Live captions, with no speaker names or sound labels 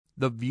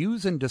The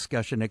views and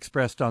discussion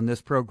expressed on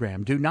this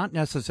program do not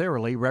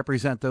necessarily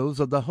represent those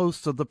of the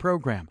hosts of the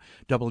program,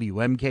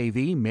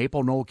 WMKV,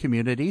 Maple Knoll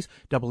Communities,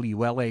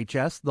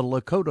 WLHS, the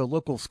Lakota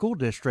Local School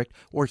District,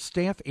 or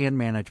staff and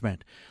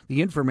management.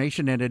 The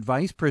information and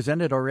advice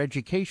presented are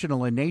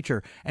educational in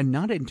nature and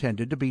not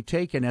intended to be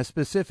taken as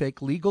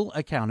specific legal,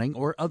 accounting,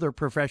 or other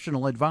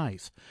professional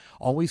advice.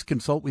 Always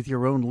consult with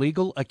your own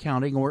legal,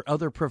 accounting, or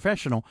other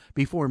professional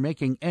before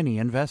making any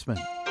investment.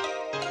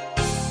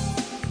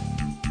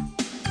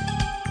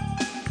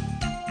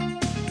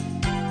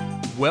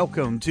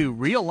 Welcome to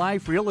Real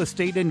Life Real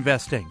Estate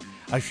Investing,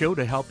 a show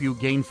to help you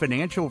gain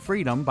financial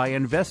freedom by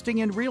investing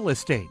in real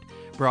estate.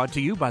 Brought to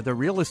you by the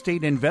Real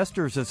Estate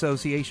Investors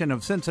Association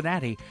of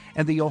Cincinnati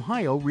and the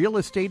Ohio Real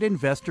Estate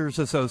Investors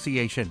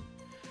Association.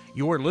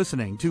 You're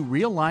listening to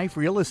Real Life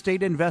Real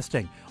Estate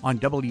Investing on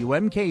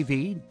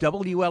WMKV,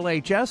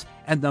 WLHS,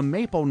 and the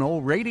Maple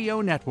Knoll Radio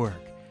Network.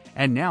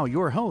 And now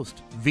your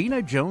host,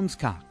 Vena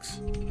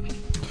Jones-Cox.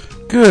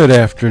 Good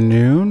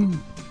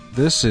afternoon.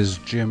 This is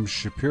Jim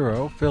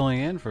Shapiro filling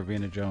in for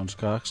Vena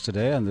Jones-Cox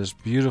today on this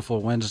beautiful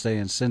Wednesday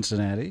in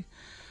Cincinnati.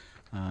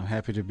 I'm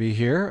happy to be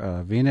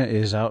here. Vena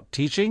is out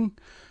teaching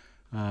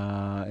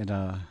I'm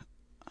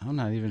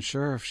not even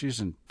sure if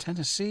she's in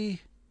Tennessee.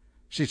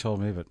 She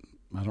told me, but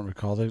I don't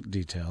recall the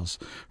details.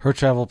 Her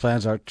travel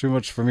plans are too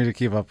much for me to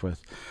keep up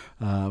with.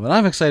 But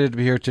I'm excited to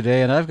be here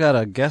today, and I've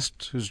got a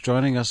guest who's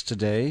joining us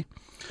today.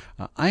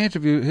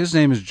 His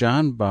name is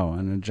John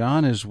Bowen, and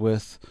John is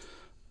with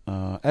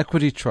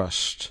Equity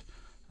Trust.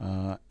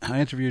 I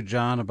interviewed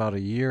John about a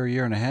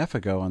year and a half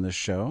ago on this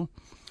show,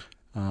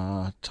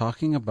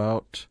 talking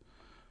about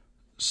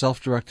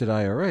self-directed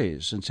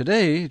IRAs. And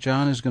today,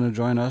 John is going to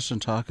join us and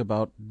talk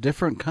about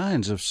different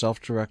kinds of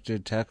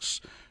self-directed,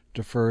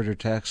 tax-deferred, or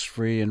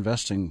tax-free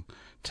investing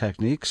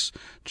techniques.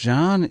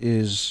 John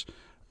is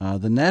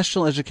the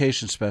National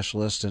Education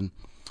Specialist, and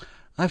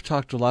I've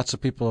talked to lots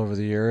of people over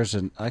the years,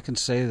 and I can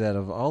say that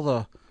of all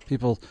the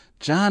people,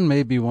 John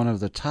may be one of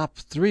the top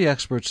 3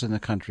 experts in the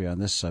country on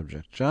this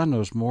subject. John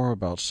knows more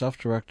about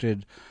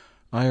self-directed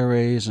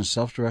IRAs and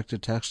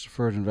self-directed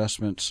tax-deferred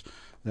investments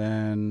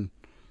than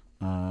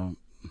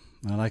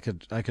I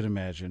could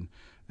imagine.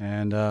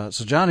 And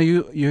so, John, are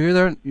you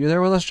there? You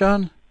there with us,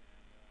 John?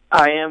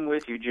 I am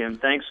with you, Jim.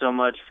 Thanks so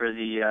much for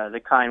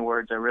the kind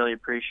words. I really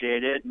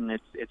appreciate it, and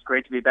it's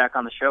great to be back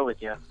on the show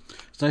with you.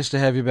 It's nice to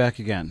have you back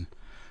again.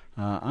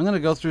 I'm going to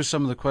go through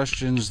some of the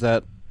questions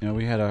that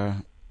we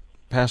had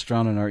passed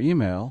around in our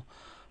email.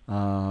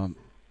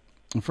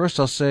 First,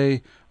 I'll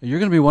say you're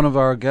going to be one of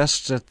our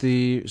guests at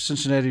the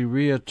Cincinnati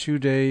RIA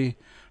 2-day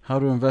How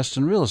to Invest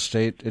in Real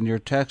Estate in Your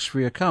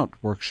Tax-Free Account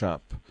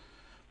workshop.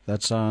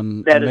 That's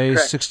on May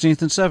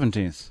 16th and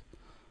 17th.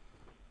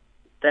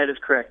 That is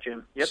correct,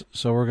 Jim. Yep.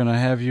 So we're going to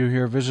have you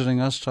here visiting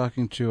us,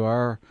 talking to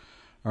our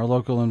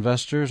local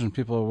investors and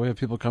people. We have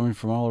people coming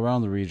from all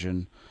around the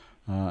region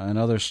and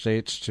other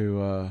states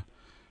to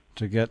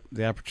get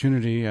the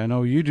opportunity. I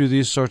know you do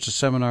these sorts of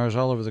seminars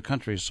all over the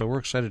country, so we're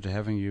excited to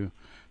having you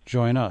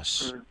join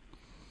us.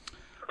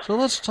 Mm-hmm. So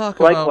let's talk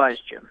Likewise,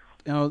 Jim.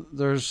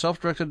 There's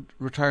self-directed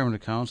retirement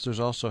accounts.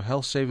 There's also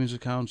health savings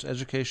accounts,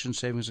 education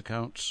savings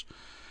accounts,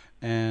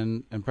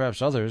 and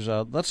perhaps others.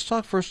 Let's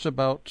talk first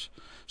about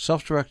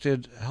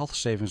self-directed health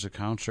savings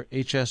accounts, or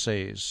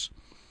HSAs.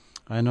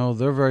 I know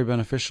they're very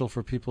beneficial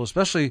for people,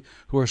 especially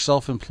who are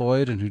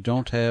self-employed and who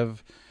don't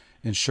have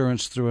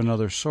insurance through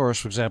another source.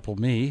 For example,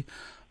 me.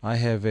 I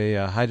have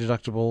a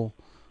high-deductible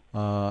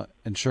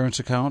insurance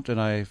account, and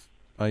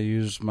I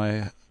use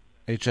my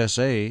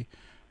HSA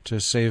to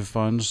save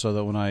funds so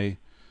that when I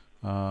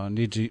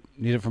need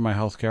it for my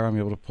health care, I'm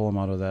able to pull them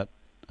out of that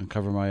and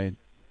cover my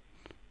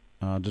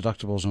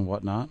deductibles and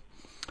whatnot.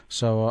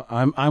 So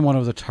I'm one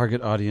of the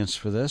target audience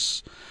for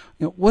this.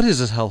 What is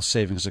a health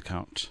savings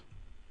account?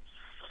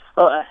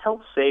 Well, a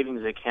health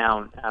savings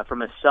account,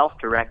 from a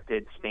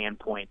self-directed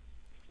standpoint,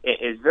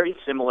 is very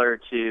similar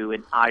to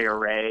an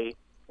IRA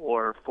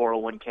or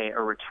 401k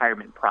or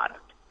retirement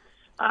product.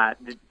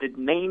 The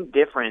main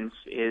difference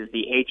is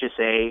the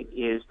HSA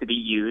is to be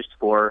used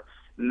for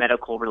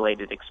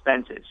medical-related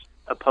expenses,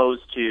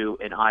 opposed to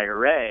an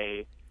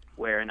IRA,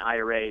 where an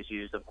IRA is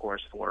used, of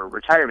course, for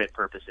retirement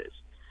purposes.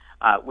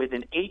 With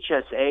an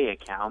HSA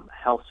account,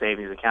 health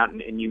savings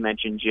account, and you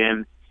mentioned,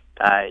 Jim,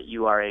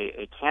 you are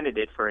a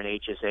candidate for an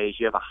HSA.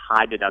 You have a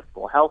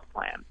high-deductible health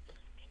plan.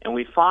 And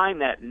we find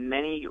that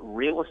many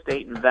real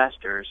estate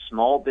investors,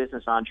 small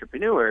business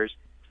entrepreneurs,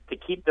 to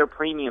keep their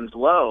premiums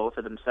low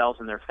for themselves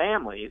and their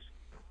families,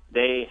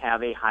 they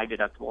have a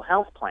high-deductible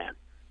health plan.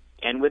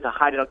 And with a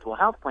high-deductible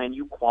health plan,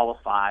 you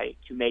qualify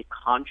to make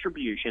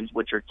contributions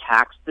which are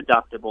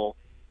tax-deductible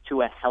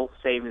to a health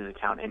savings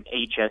account, an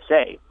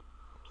HSA.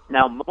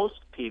 Now, most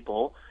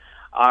people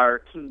are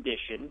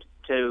conditioned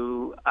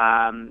to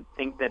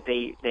think that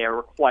they are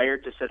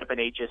required to set up an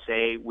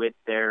HSA with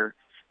their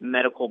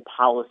medical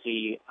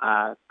policy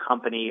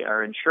company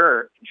or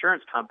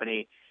insurance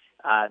company,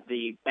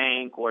 the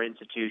bank or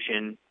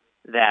institution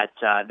that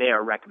they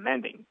are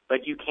recommending.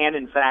 But you can,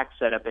 in fact,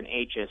 set up an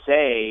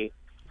HSA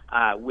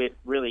with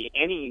really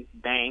any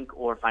bank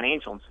or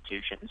financial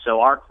institution.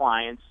 So our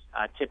clients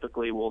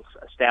typically will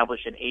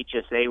establish an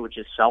HSA, which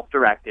is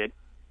self-directed.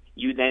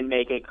 You then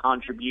make a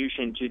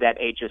contribution to that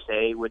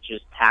HSA, which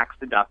is tax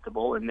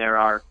deductible, and there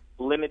are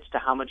limits to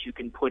how much you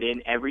can put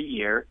in every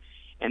year,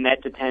 and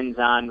that depends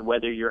on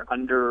whether you're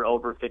under or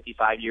over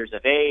 55 years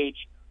of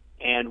age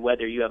and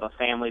whether you have a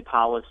family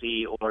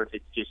policy or if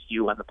it's just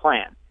you on the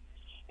plan.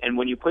 And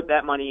when you put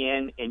that money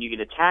in and you get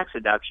a tax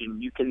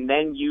deduction, you can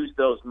then use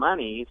those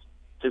monies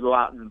to go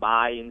out and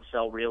buy and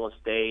sell real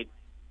estate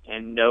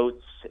and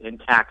notes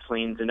and tax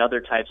liens and other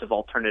types of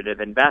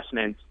alternative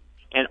investments,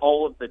 and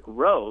all of the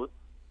growth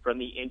from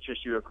the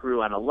interest you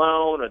accrue on a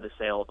loan or the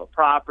sale of a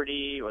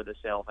property or the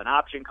sale of an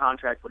option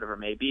contract, whatever it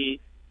may be,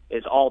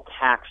 is all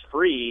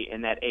tax-free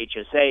in that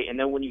HSA. And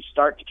then when you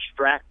start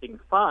extracting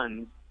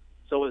funds,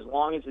 so as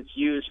long as it's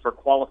used for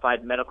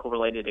qualified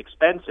medical-related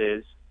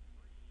expenses,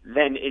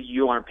 then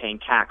you aren't paying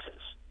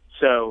taxes.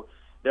 So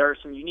there are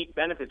some unique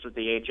benefits with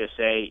the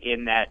HSA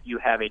in that you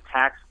have a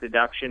tax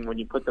deduction when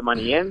you put the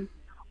money in.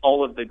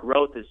 All of the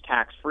growth is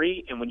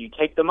tax-free, and when you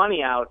take the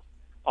money out,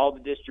 all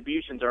the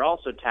distributions are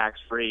also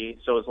tax-free,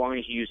 so as long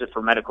as you use it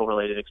for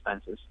medical-related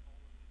expenses.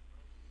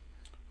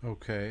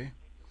 Okay.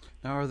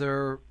 Now, are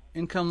there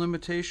income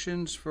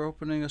limitations for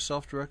opening a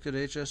self-directed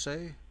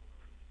HSA?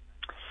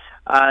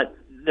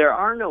 There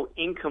are no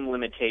income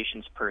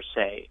limitations per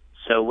se.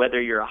 So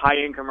whether you're a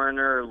high-income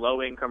earner,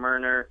 low-income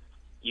earner,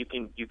 you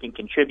can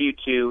contribute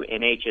to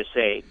an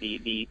HSA.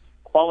 The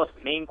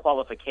main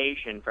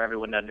qualification for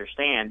everyone to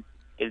understand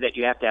is that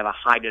you have to have a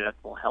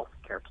high-deductible health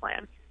care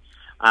plan.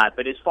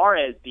 But as far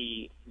as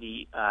the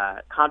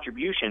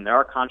contribution, there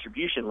are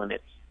contribution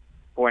limits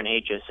for an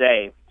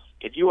HSA.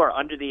 If you are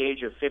under the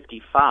age of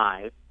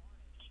 55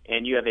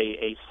 and you have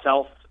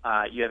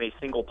you have a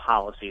single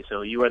policy,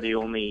 so you are the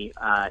only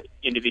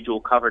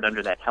individual covered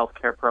under that health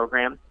care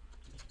program,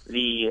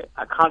 the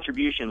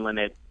contribution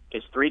limit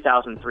is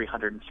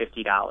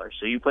 $3,350.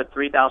 So you put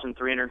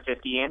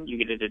 $3,350 in, you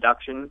get a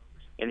deduction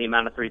in the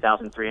amount of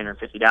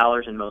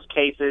 $3,350 in most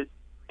cases,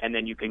 and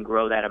then you can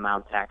grow that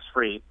amount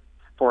tax-free.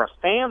 For a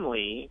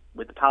family,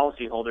 with the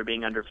policyholder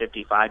being under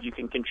 55, you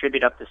can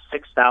contribute up to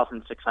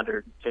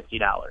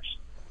 $6,650.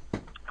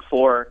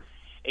 For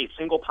a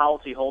single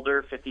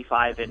policyholder,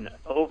 55 and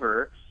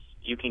over,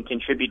 you can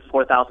contribute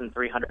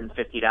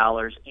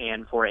 $4,350.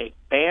 And for a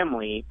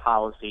family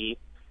policy,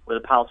 where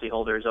the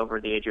policyholder is over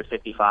the age of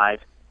 55,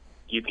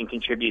 you can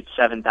contribute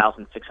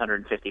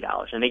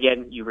 $7,650. And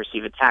again, you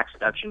receive a tax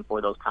deduction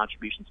for those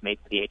contributions made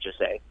to the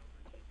HSA.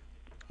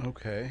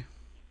 Okay.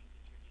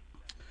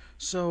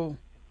 So,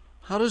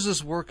 how does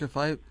this work if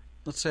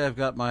let's say I've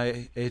got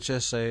my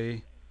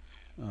HSA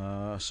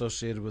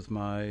associated with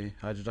my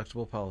high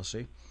deductible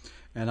policy,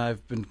 and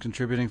I've been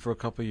contributing for a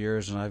couple of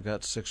years, and I've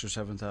got $6,000 or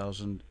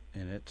 $7,000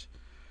 in it.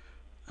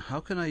 How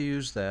can I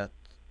use that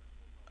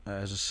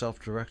as a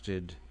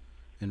self-directed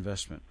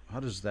investment?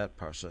 How does that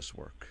process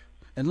work?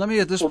 And let me,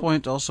 at this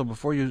point, also,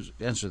 before you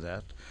answer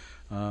that,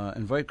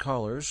 invite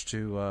callers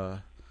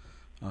to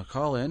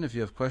call in. If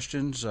you have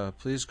questions,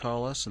 please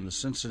call us in the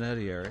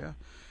Cincinnati area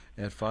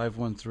at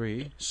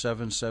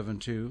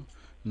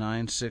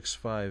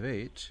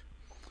 513-772-9658,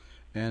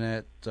 and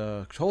at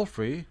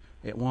toll-free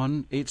at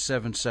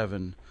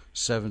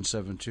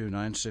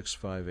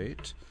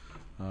 1-877-772-9658.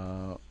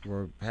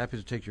 We're happy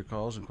to take your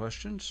calls and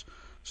questions.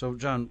 So,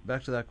 John,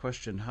 back to that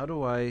question. How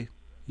do I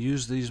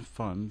use these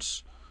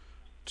funds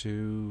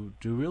to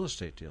do real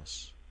estate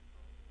deals?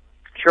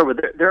 Sure. Well,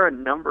 there are a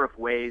number of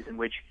ways in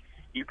which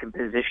you can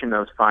position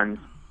those funds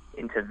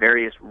into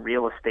various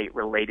real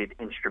estate-related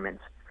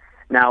instruments.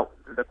 Now,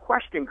 the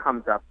question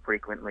comes up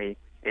frequently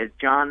is,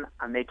 John,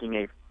 I'm making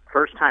a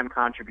first-time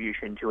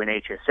contribution to an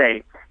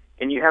HSA,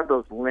 and you have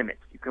those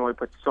limits. You can only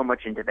put so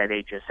much into that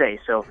HSA.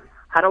 So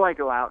how do I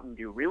go out and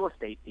do real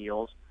estate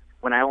deals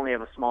when I only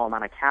have a small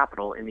amount of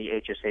capital in the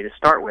HSA to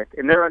start with?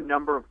 And there are a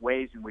number of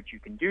ways in which you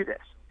can do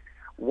this.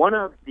 One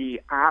of the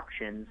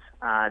options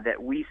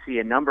that we see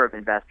a number of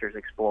investors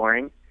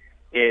exploring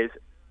is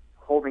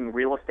holding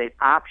real estate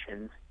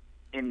options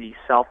in the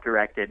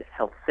self-directed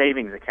health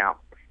savings account.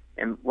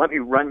 And let me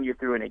run you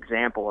through an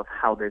example of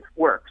how this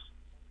works.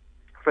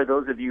 For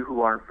those of you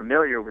who aren't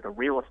familiar with a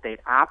real estate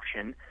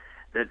option,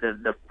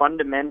 the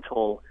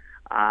fundamental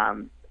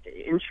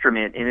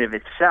instrument in and of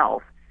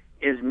itself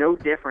is no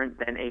different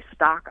than a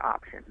stock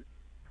option.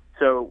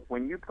 So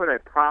when you put a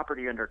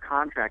property under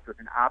contract with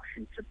an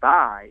option to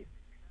buy,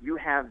 you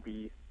have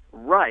the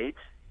right,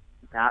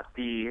 not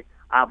the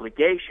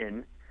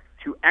obligation,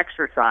 to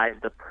exercise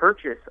the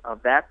purchase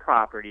of that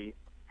property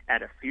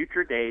at a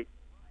future date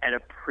at a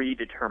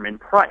predetermined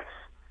price.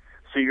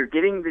 So you're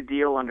getting the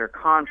deal under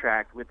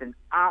contract with an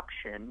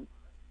option,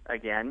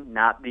 again,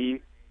 not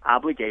the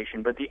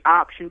obligation, but the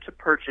option to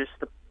purchase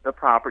the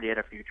property at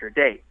a future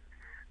date.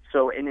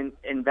 So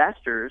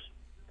investors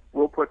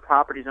will put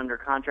properties under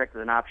contract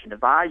with an option to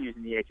buy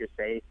using the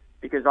HSA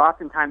because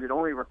oftentimes it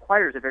only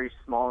requires a very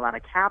small amount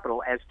of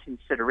capital as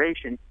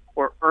consideration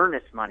or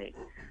earnest money.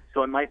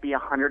 So it might be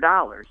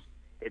 $100.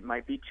 It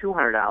might be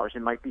 $200.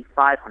 It might be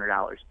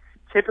 $500.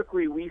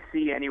 typically we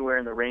see anywhere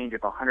in the range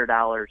of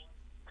 $100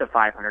 to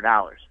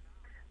 $500.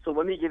 So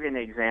let me give you an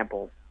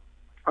example.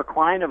 A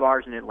client of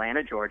ours in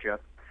Atlanta, Georgia,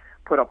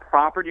 put a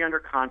property under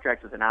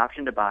contract with an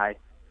option to buy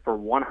for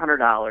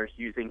 $100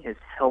 using his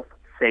health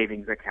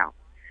savings account.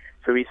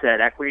 So he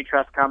said, Equity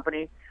Trust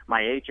Company,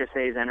 my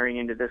HSA is entering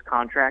into this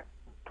contract.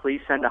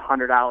 Please send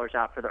 $100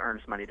 out for the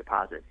earnest money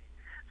deposit.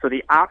 So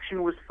the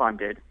option was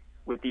funded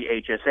with the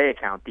HSA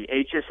account. The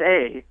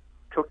HSA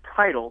took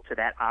title to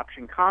that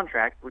option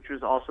contract, which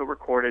was also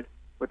recorded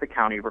with the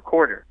county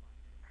recorder.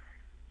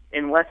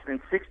 In less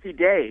than 60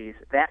 days,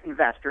 that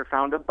investor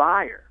found a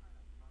buyer,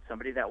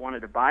 somebody that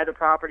wanted to buy the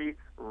property,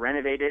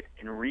 renovate it,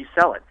 and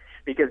resell it,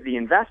 because the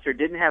investor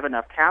didn't have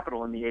enough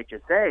capital in the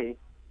HSA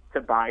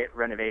to buy it,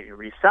 renovate it, and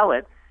resell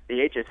it.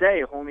 The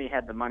HSA only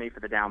had the money for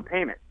the down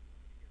payment.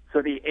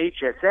 So the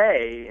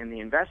HSA and the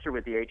investor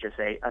with the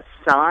HSA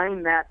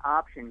assigned that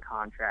option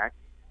contract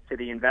to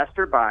the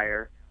investor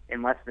buyer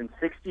in less than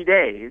 60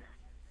 days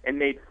and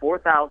made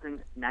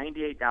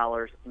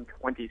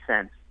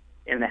 $4,098.20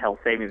 in the health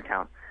savings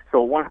account.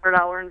 So a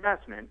 $100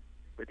 investment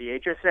with the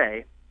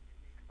HSA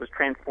was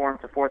transformed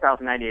to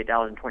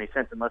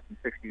 $4,098.20 in less than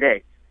 60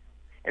 days.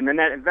 And then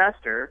that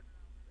investor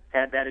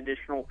had that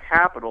additional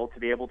capital to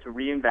be able to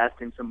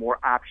reinvest in some more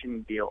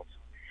option deals.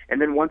 And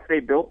then once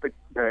they built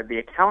the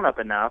account up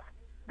enough,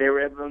 they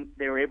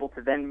were able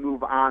to then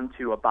move on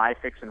to a buy,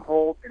 fix, and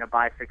hold and a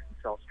buy, fix, and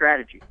sell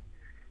strategy.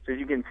 So as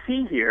you can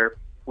see here,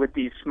 with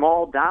these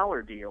small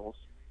dollar deals,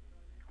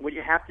 what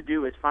you have to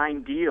do is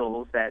find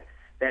deals that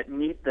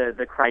meet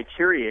the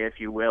criteria, if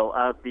you will,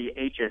 of the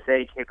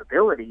HSA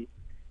capability,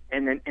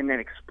 and then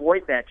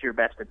exploit that to your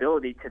best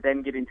ability to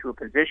then get into a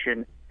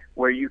position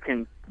where you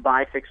can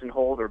buy, fix, and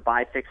hold or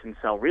buy, fix, and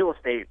sell real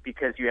estate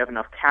because you have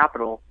enough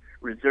capital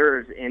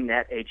reserves in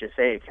that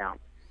HSA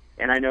account.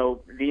 And I know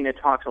Vina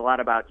talks a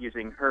lot about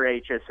using her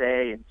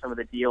HSA and some of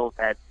the deals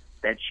that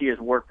she has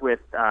worked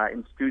with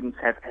and students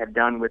have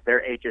done with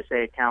their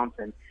HSA accounts.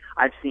 And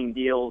I've seen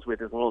deals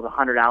with as little as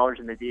 $100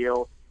 in the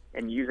deal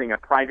and using a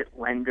private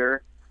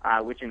lender,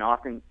 which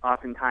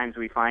oftentimes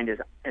we find is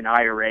an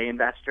IRA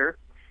investor.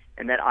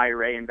 And that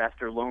IRA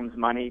investor loans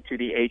money to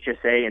the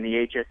HSA, and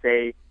the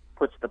HSA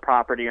puts the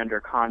property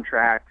under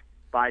contract,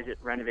 buys it,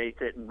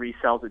 renovates it, and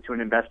resells it to an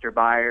investor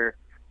buyer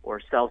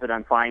or sells it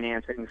on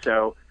financing.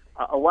 So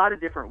a lot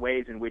of different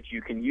ways in which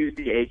you can use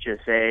the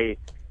HSA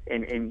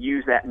and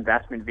use that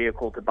investment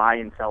vehicle to buy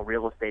and sell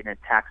real estate in a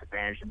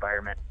tax-advantaged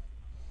environment.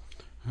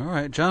 All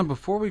right, John,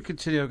 before we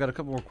continue, I've got a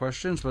couple more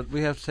questions, but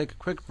we have to take a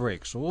quick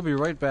break. So we'll be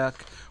right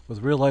back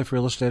with Real Life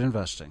Real Estate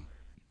Investing.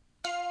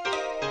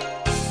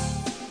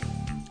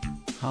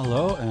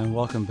 Hello, and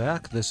welcome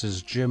back. This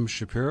is Jim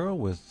Shapiro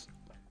with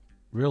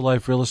Real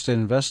Life Real Estate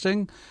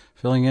Investing,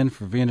 filling in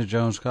for Vina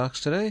Jones-Cox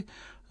today.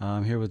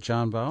 I'm here with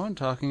John Bowen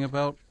talking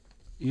about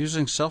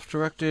using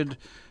self-directed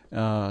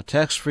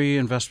tax-free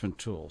investment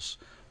tools.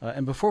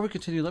 And before we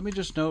continue, let me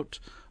just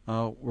note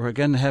we're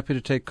again happy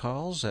to take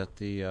calls at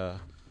the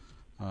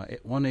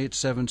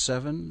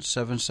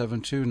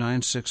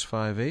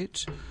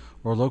 1-877-772-9658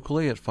 or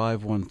locally at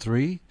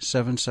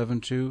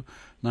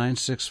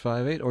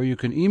 513-772-9658. Or you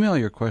can email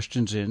your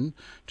questions in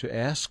to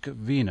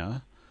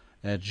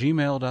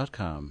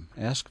askvina@gmail.com.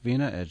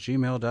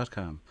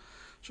 askvina@gmail.com.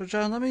 So,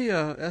 John, let me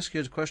ask you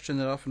a question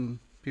that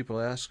often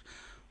people ask.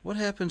 What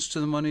happens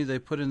to the money they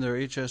put in their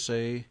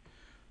HSA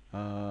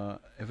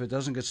if it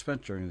doesn't get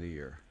spent during the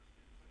year?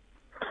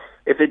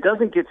 If it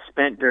doesn't get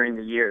spent during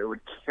the year, it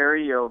would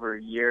carry over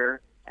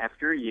year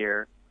after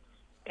year,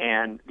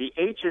 and the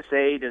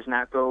HSA does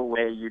not go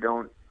away. You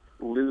don't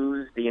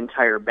lose the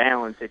entire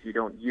balance if you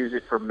don't use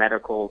it for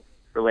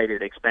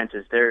medical-related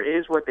expenses. There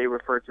is what they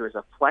refer to as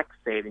a flex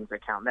savings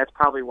account. That's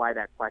probably why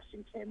that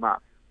question came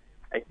up.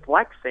 A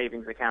flex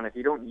savings account, if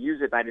you don't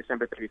use it by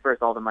December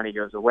 31st, all the money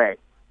goes away.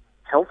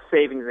 Health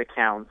savings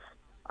accounts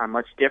are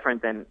much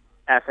different than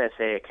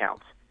FSA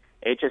accounts.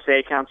 HSA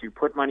accounts, you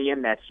put money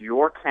in, that's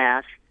your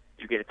cash,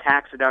 you get a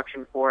tax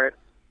deduction for it,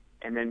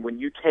 and then when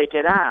you take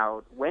it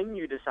out, when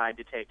you decide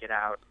to take it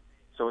out,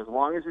 so as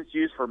long as it's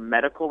used for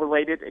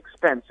medical-related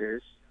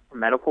expenses, or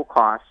medical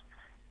costs,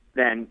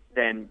 then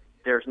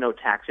there's no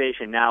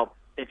taxation. Now,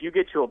 if you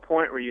get to a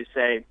point where you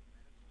say,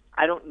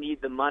 I don't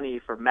need the money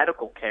for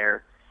medical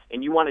care,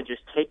 and you want to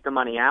just take the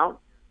money out,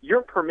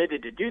 you're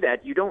permitted to do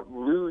that. You don't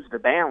lose the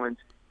balance,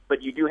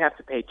 but you do have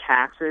to pay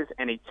taxes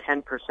and a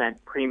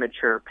 10%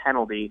 premature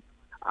penalty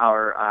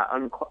or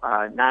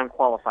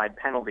non-qualified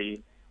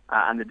penalty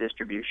on the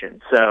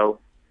distribution. So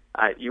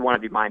you want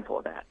to be mindful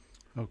of that.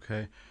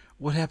 Okay.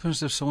 What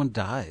happens if someone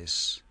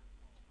dies?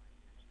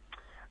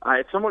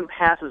 If someone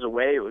passes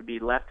away, it would be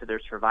left to their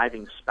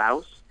surviving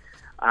spouse,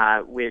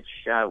 which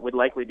would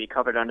likely be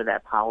covered under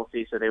that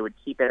policy, so they would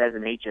keep it as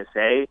an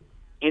HSA.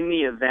 In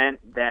the event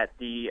that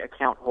the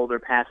account holder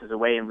passes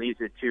away and leaves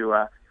it to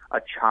a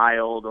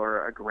child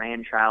or a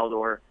grandchild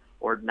or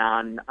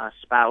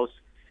non-spouse,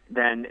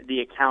 then the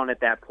account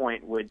at that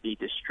point would be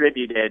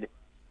distributed,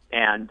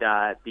 and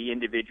the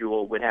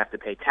individual would have to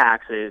pay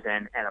taxes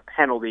and a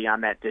penalty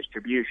on that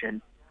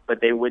distribution. but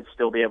they would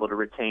still be able to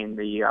retain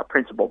the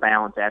principal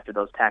balance after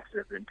those taxes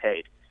have been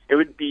paid. It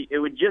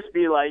would just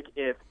be like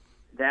if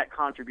that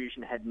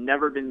contribution had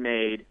never been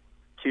made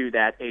to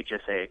that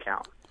HSA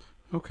account.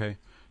 Okay.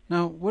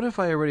 Now, what if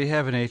I already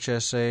have an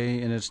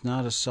HSA and it's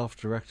not a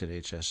self-directed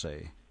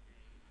HSA?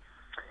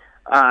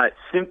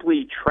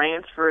 Simply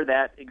transfer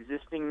that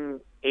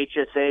existing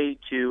HSA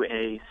to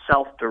a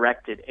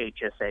self-directed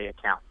HSA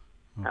account.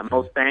 Okay.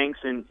 Most banks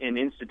and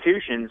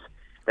institutions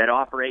that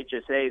offer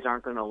HSAs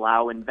aren't going to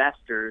allow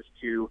investors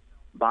to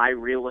buy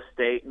real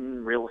estate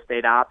and real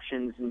estate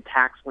options and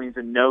tax liens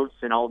and notes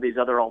and all these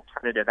other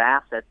alternative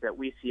assets that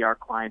we see our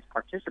clients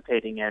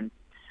participating in.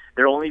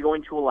 They're only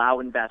going to allow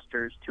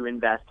investors to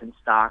invest in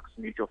stocks,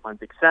 mutual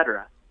funds,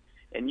 etc.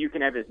 And you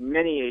can have as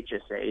many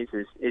HSAs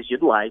as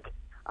you'd like.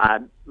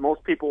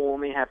 Most people will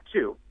only have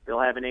two. They'll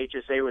have an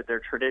HSA with their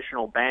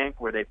traditional bank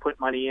where they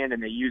put money in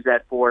and they use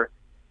that for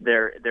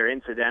their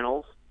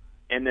incidentals,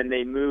 and then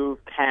they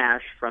move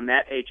cash from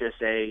that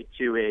HSA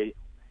to a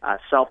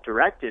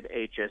self-directed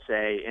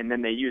HSA, and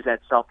then they use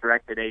that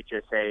self-directed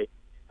HSA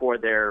for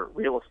their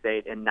real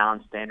estate and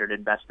non-standard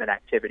investment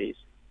activities.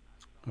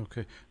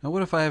 Okay. Now,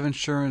 what if I have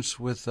insurance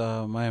with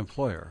my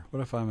employer? What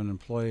if I'm an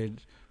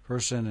employed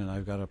person and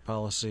I've got a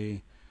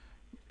policy?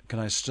 Can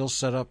I still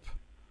set up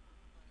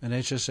an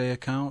HSA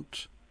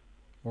account,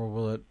 or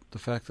will it the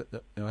fact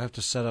that I have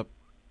to set up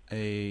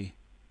a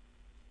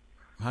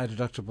high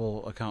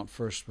deductible account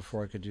first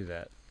before I could do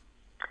that?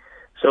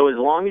 So as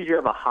long as you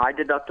have a high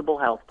deductible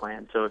health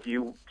plan, so if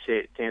you,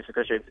 to answer the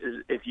question,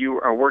 if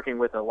you are working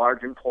with a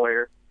large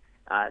employer,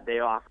 they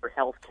offer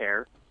health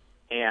care,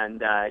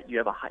 and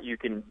you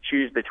can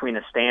choose between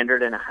a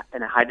standard and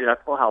a high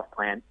deductible health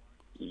plan.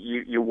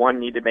 You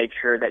need to make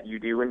sure that you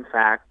do in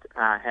fact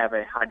have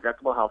a high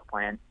deductible health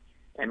plan,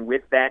 and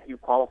with that you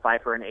qualify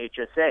for an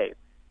HSA.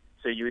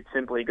 So you would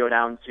simply go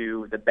down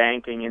to the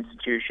banking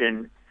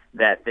institution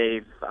that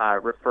they've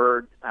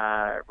referred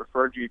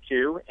you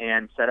to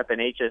and set up an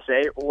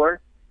HSA,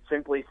 or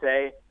simply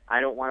say, I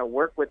don't want to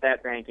work with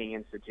that banking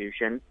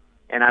institution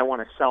and I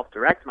want to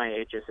self-direct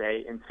my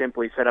HSA, and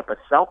simply set up a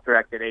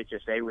self-directed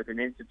HSA with an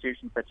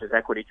institution such as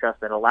Equity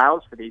Trust that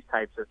allows for these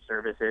types of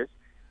services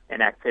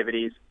and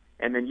activities,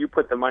 and then you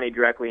put the money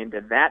directly into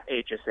that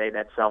HSA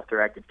that's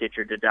self-directed, get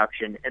your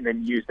deduction, and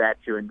then use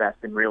that to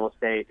invest in real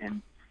estate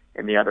and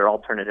the other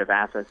alternative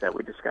assets that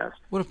we discussed.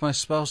 What if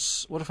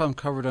I'm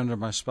covered under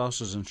my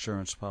spouse's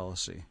insurance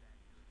policy?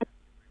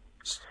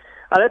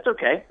 That's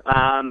okay.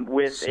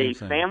 With Same a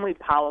thing. family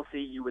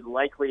policy, you would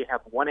likely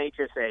have one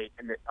HSA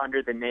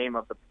under the name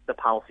of the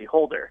policy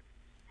holder.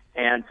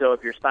 And so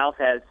if your spouse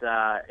has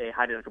a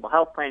high deductible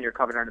health plan, you're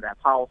covered under that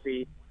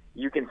policy.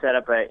 You can set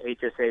up a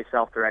HSA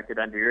self-directed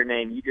under your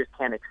name. You just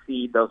can't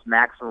exceed those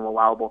maximum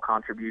allowable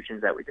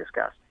contributions that we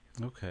discussed.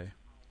 Okay.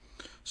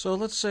 So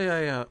let's say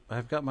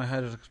I've got my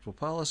high deductible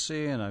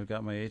policy and I've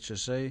got my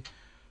HSA.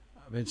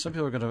 I mean, some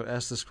people are going to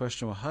ask this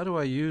question, well, how do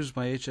I use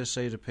my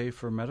HSA to pay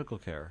for medical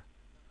care?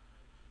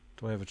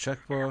 Do I have a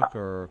checkbook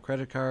or a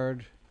credit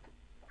card?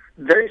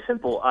 Very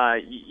simple.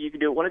 You can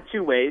do it one of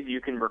two ways.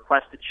 You can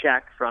request a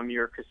check from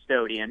your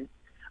custodian,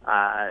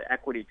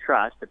 Equity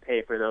Trust, to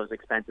pay for those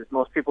expenses.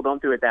 Most people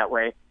don't do it that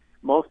way.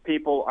 Most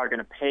people are going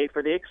to pay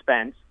for the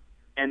expense,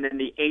 and then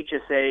the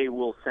HSA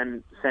will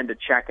send a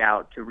check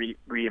out to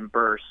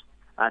reimburse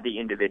the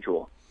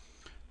individual.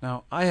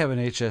 Now, I have an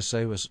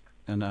HSA, it was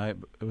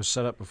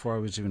set up before I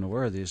was even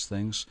aware of these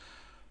things.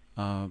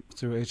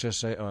 Through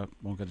HSA, I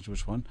won't get into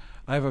which one.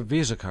 I have a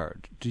Visa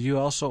card. Do you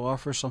also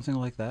offer something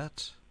like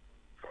that?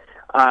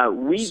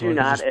 We do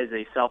not, as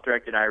a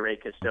self-directed IRA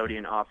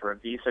custodian, offer a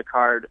Visa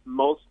card.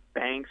 Most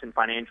banks and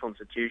financial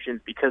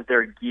institutions, because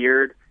they're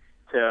geared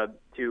to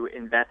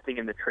investing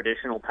in the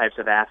traditional types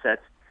of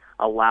assets,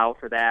 allow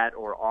for that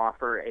or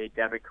offer a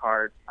debit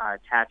card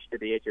attached to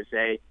the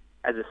HSA.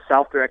 As a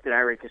self-directed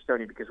IRA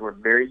custodian, because we're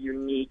very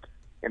unique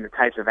in the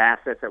types of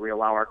assets that we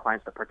allow our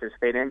clients to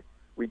participate in,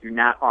 we do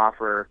not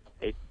offer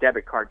a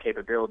debit card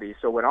capability.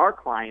 So what our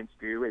clients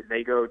do is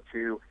they go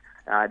to,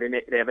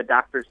 they have a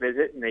doctor's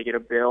visit and they get a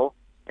bill,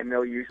 and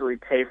they'll usually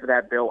pay for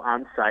that bill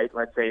on site.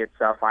 Let's say it's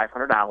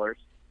 $500.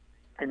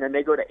 And then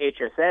they go to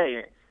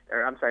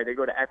they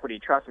go to Equity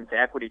Trust and say,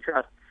 Equity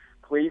Trust,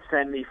 please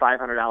send me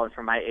 $500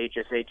 from my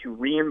HSA to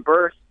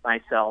reimburse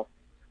myself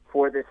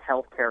for this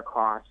healthcare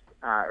cost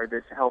or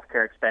this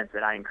healthcare expense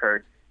that I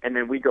incurred. And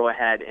then we go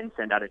ahead and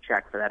send out a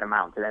check for that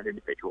amount to that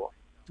individual.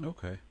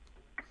 Okay.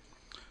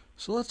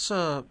 So let's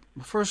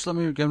first let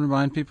me again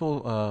remind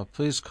people,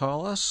 please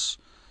call us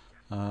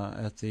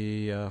at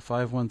the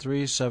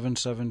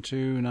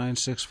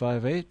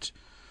 513-772-9658.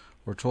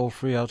 We're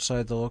toll-free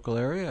outside the local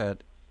area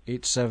at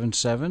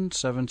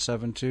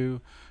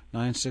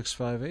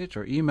 877-772-9658,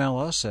 or email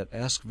us at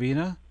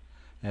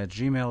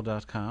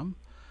askvina@gmail.com.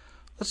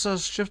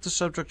 Let's shift the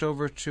subject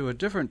over to a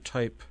different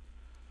type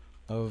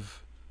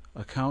of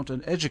account,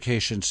 an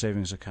education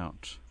savings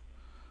account.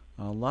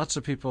 Lots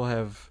of people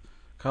have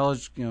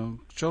college,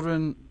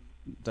 children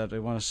that they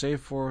want to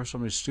save for. So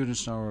many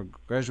students now are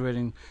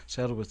graduating,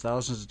 saddled with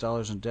thousands of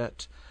dollars in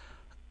debt,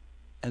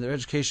 and their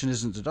education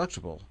isn't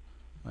deductible.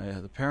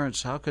 The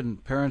parents, how can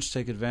parents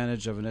take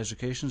advantage of an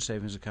education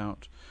savings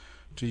account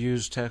to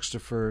use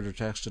tax-deferred or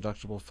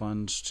tax-deductible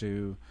funds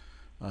to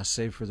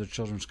save for their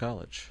children's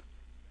college?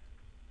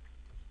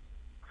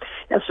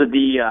 Yeah, so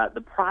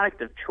the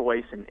product of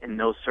choice in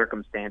those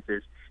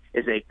circumstances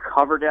is a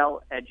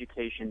Coverdell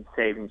Education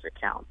Savings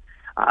Account.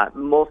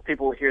 Most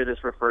people hear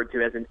this referred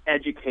to as an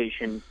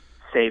education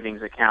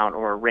savings account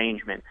or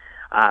arrangement,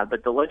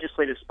 but the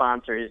legislative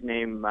sponsor, his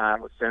name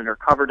was Senator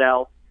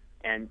Coverdell,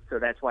 and so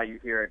that's why you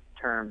hear it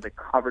termed the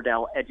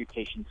Coverdell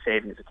Education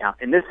Savings Account.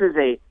 And this is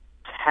a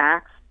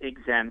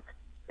tax-exempt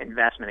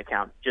investment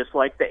account, just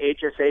like the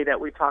HSA that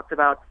we talked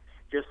about,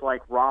 just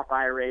like Roth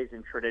IRAs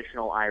and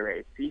traditional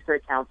IRAs. CISA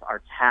accounts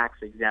are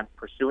tax-exempt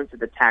pursuant to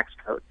the tax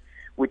code,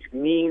 which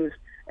means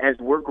as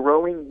we're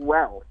growing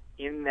wealth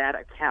in that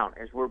account,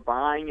 as we're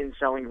buying and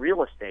selling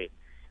real estate,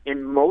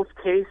 in most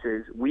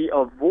cases, we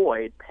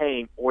avoid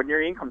paying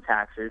ordinary income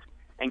taxes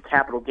and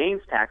capital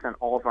gains tax on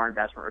all of our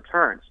investment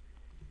returns.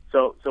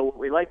 So what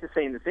we like to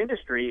say in this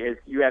industry is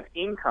you have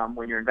income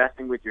when you're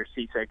investing with your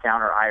CISA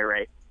account or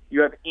IRA.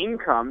 You have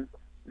income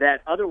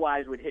that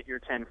otherwise would hit your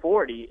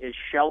 1040 is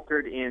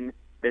sheltered in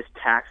this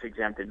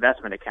tax-exempt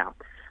investment account.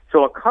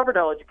 So a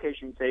Coverdell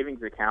Education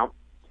Savings Account,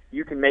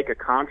 you can make a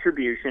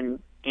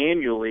contribution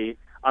annually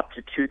up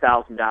to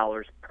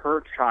 $2,000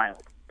 per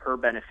child, per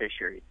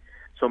beneficiary.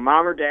 So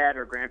mom or dad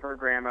or grandpa or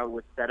grandma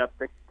would set up,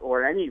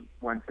 or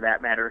anyone for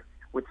that matter,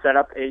 would set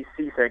up a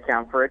CISA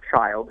account for a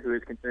child who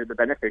is considered the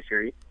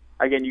beneficiary.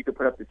 Again, you could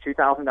put up to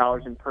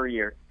 $2,000 in per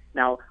year.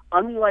 Now,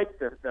 unlike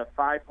the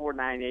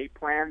 5498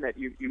 plan that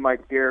you might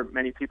hear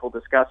many people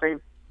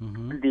discussing,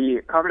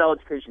 the Coverdell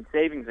Education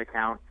Savings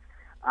Account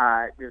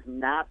does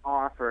not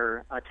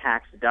offer a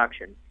tax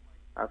deduction.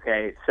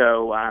 Okay,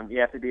 so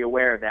you have to be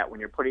aware of that when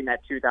you're putting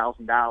that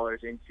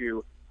 $2,000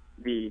 into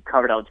the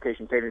Coverdell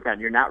Education Savings Account.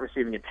 You're not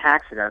receiving a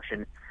tax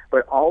deduction,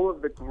 but all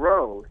of the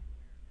growth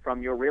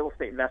from your real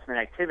estate investment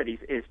activities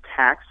is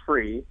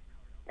tax-free.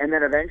 And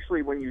then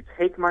eventually when you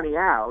take money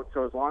out,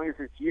 so as long as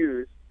it's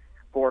used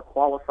for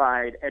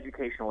qualified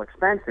educational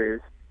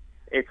expenses,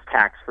 it's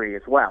tax-free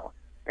as well.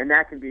 And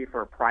that can be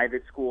for a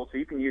private school, so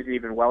you can use it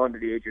even well under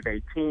the age of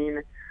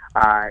 18.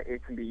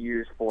 It can be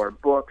used for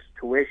books,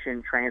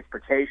 tuition,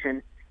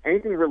 transportation,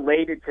 anything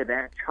related to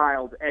that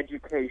child's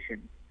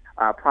education,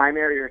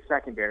 primary or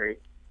secondary.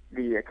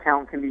 The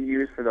account can be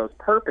used for those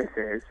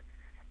purposes.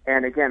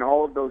 And again,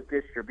 all of those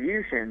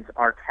distributions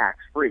are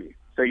tax-free.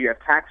 So you have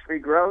tax-free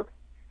growth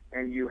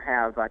and you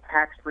have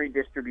tax-free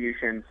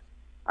distributions,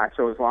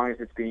 so as long as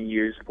it's being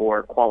used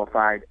for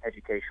qualified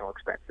educational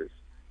expenses.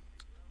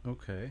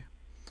 Okay.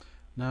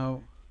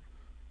 Now,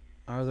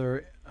 are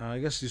there, I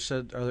guess you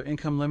said, are there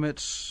income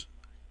limits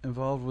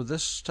involved with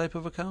this type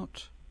of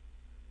account?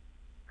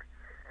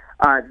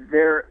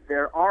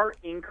 There are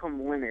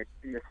income limits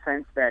in the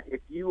sense that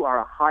if you are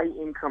a high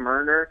income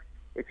earner,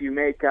 if you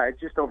make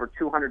just over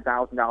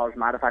 $200,000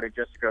 modified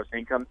adjusted gross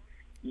income,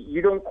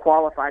 you don't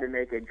qualify to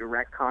make a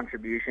direct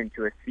contribution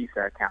to a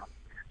CISA account.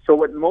 So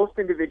what most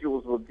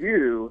individuals will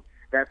do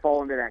that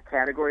fall into that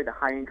category, the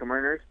high income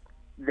earners,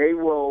 they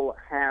will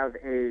have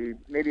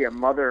maybe a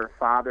mother or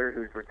father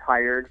who's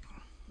retired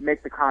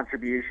make the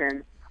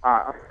contribution,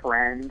 a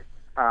friend,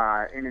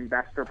 an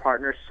investor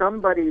partner,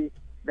 somebody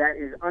that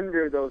is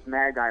under those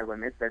MAGI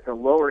limits, that's a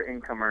lower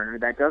income earner,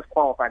 that does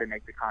qualify to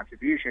make the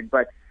contribution,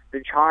 but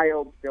the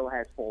child still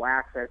has full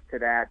access to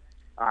that.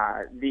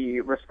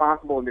 The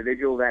responsible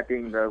individual, that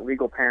being the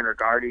legal parent or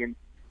guardian,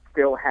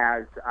 still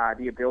has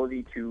the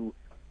ability to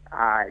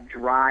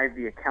drive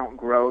the account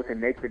growth and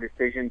make the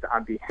decisions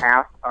on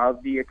behalf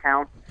of the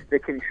account. The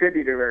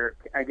contributor,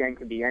 again,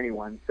 can be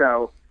anyone.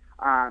 So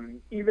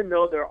even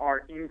though there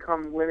are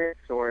income limits,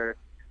 or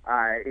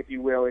if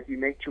you will, if you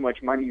make too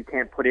much money you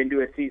can't put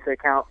into a CISA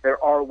account,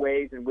 there are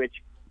ways in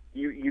which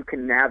you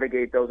can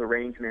navigate those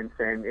arrangements.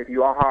 And if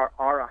you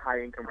are a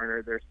high income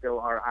earner, there still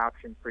are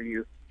options for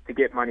you to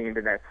get money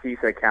into that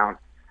CISA account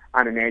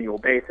on an annual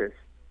basis.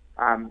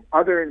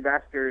 Other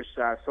investors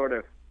sort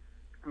of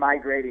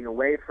migrating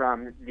away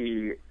from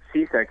the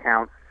CISA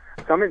account,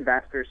 some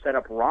investors set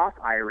up Roth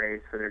IRAs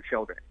for their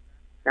children.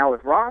 Now,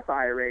 with Roth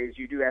IRAs,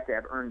 you do have to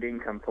have earned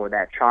income for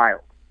that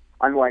child,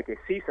 unlike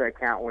a CISA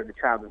account where the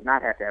child does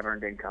not have to have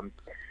earned income.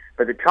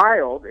 For the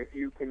child, if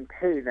you can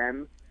pay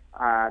them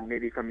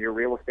maybe from your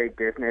real estate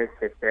business,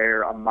 if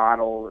they're a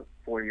model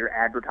for your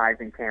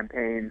advertising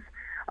campaigns,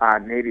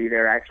 maybe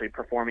they're actually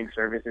performing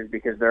services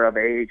because they're of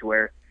age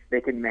where they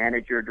can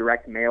manage your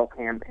direct mail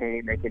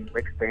campaign, they can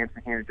lick stamps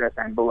and hand address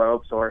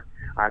envelopes, or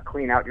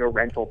clean out your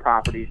rental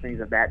properties, things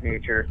of that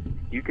nature.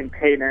 You can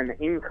pay them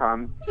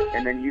income,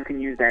 and then you can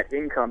use that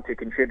income to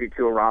contribute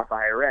to a Roth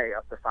IRA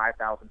up to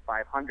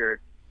 $5,500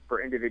 for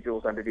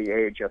individuals under the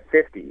age of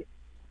 50.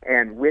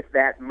 And with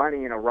that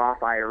money in a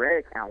Roth IRA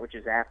account, which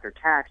is after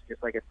tax,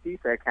 just like a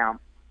CISA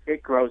account,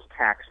 it grows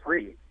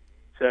tax-free.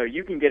 So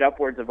you can get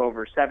upwards of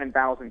over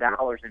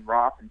 $7,000 in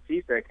Roth and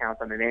CISA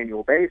accounts on an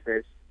annual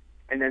basis,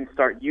 and then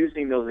start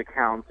using those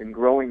accounts and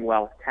growing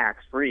wealth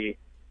tax-free.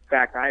 In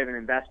fact, I have an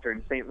investor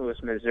in St. Louis,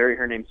 Missouri.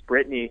 Her name's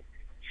Brittany.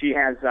 She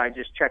has, I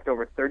just checked,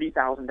 over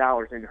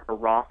 $30,000 in her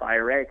Roth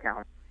IRA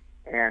account,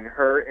 and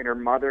her and her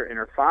mother and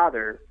her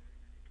father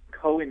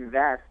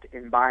co-invest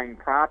in buying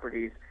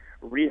properties,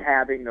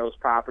 rehabbing those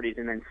properties,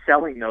 and then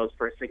selling those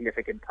for a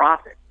significant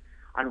profit.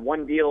 On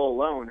one deal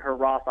alone, her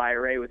Roth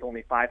IRA, with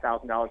only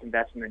 $5,000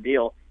 invested in the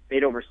deal,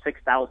 made over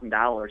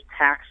 $6,000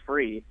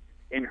 tax-free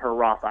in her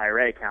Roth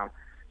IRA account.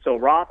 So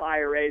Roth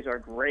IRAs are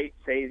great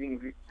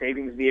savings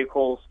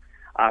vehicles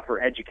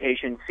for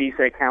education.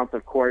 CISA accounts,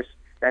 of course,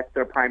 that's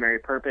their primary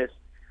purpose.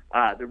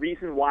 The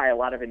reason why a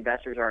lot of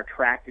investors are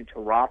attracted to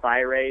Roth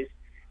IRAs,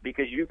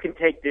 because you can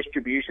take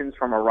distributions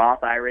from a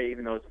Roth IRA,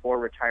 even though it's for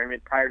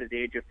retirement, prior to the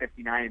age of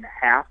 59 and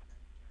a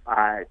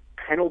half,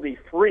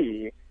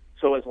 penalty-free,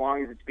 so as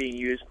long as it's being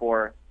used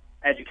for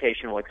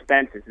educational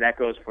expenses. That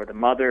goes for the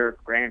mother,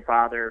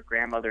 grandfather,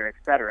 grandmother,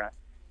 etc.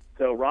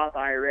 So Roth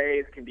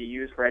IRAs can be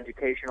used for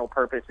educational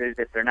purposes.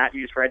 If they're not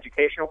used for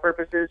educational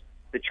purposes,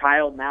 the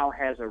child now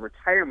has a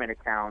retirement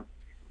account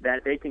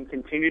that they can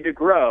continue to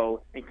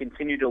grow and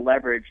continue to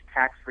leverage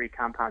tax-free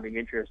compounding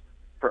interest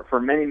for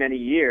many, many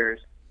years,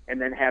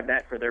 and then have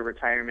that for their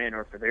retirement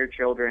or for their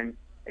children,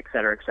 et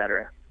cetera, et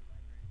cetera.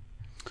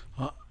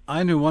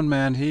 I knew one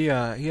man. He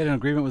had an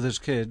agreement with his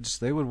kids.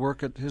 They would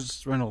work at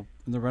his in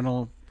the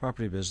rental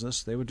property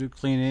business. They would do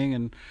cleaning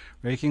and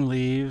raking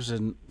leaves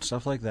and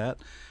stuff like that.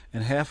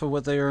 And half of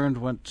what they earned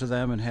went to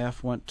them, and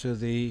half went to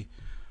the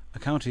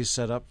account he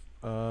set up,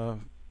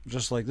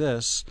 just like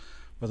this,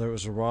 whether it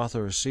was a Roth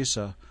or a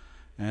CISA.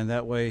 And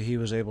that way he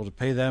was able to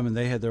pay them, and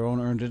they had their own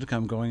earned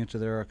income going into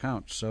their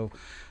account. So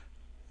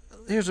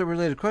here's a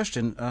related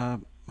question.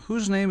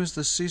 Whose name is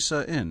the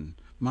CISA in?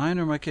 Mine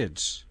or my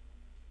kids?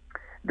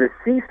 The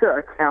CISA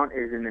account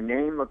is in the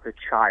name of the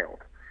child.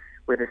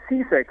 With a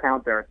CISA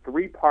account, there are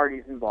three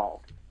parties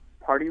involved.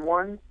 Party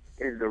one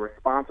is the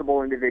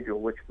responsible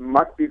individual, which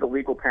must be the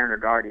legal parent or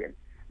guardian.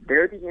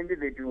 They're the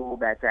individual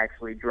that's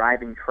actually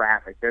driving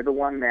traffic. They're the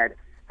one that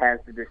has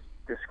the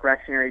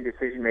discretionary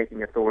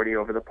decision-making authority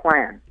over the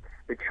plan.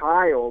 The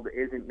child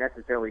isn't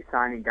necessarily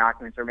signing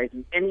documents or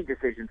making any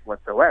decisions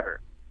whatsoever.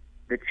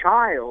 The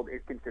child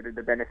is considered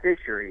the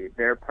beneficiary.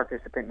 They're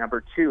participant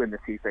number 2 in the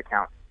CISA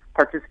account.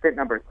 Participant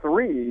number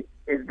 3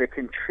 is the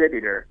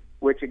contributor,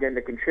 which, again,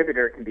 the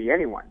contributor can be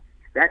anyone.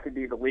 That could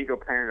be the legal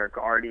parent or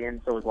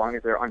guardian, so as long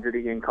as they're under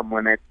the income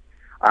limit.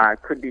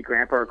 Could be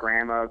grandpa or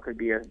grandma, could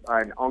be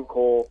an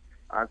uncle,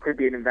 could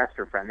be an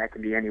investor friend. That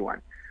can be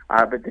anyone.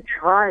 But the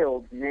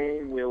child's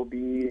name will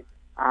be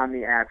on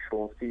the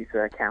actual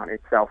CISA account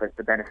itself as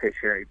the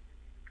beneficiary.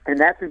 And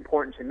that's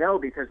important to know,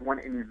 because when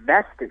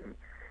investing,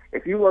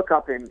 if you look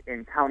up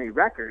in county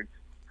records,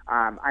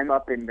 I'm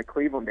up in the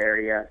Cleveland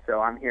area,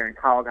 so I'm here in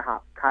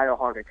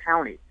Cuyahoga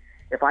County.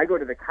 If I go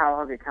to the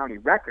Cuyahoga County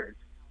records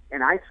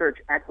and I search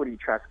Equity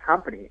Trust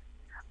Company,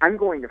 I'm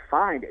going to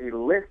find a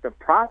list of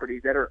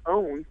properties that are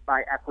owned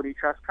by Equity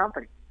Trust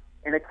Company.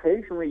 And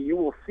occasionally you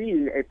will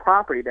see a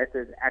property that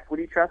says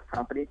Equity Trust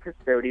Company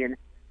Custodian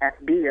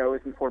FBO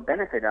is for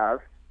benefit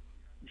of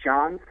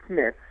John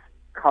Smith's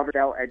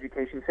Coverdell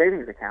Education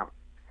Savings Account.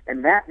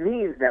 And that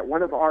means that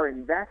one of our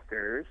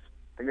investors,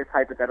 in this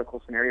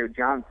hypothetical scenario,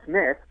 John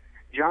Smith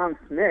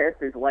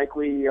is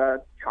likely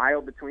a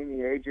child between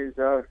the ages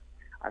of,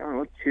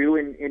 2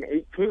 and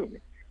 18.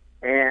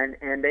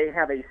 And they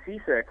have a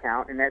CISA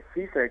account, and that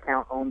CISA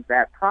account owns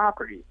that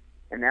property.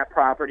 And that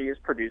property is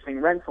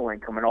producing rental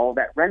income, and all of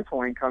that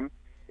rental income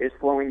is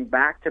flowing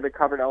back to the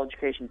Coverdell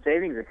Education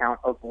Savings Account,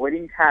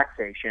 avoiding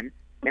taxation,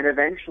 and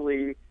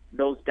eventually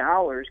those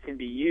dollars can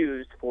be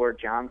used for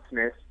John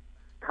Smith's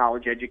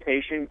college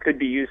education, could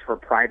be used for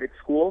private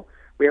school.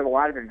 We have a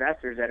lot of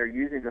investors that are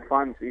using the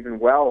funds even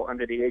well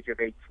under the age of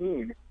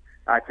 18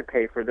 to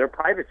pay for their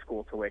private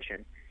school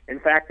tuition. In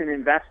fact, an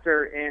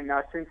investor in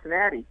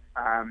Cincinnati,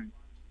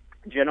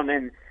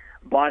 gentleman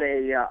bought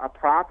a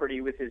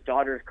property with his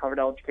daughter's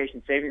Coverdell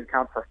Education Savings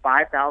Account for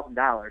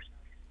 $5,000.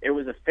 It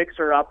was a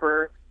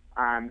fixer-upper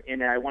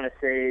in, I want to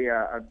say,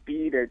 a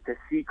B to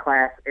C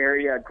class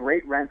area, a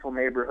great rental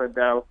neighborhood,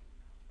 though,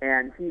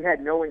 and he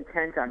had no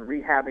intent on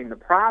rehabbing the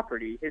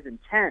property. His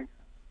intent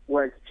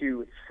was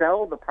to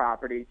sell the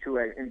property to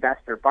an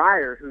investor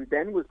buyer who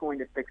then was going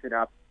to fix it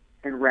up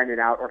and rent it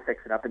out, or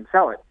fix it up and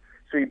sell it.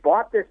 So he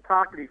bought this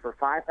property for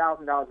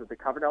 $5,000 with the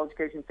Coverdell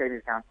Education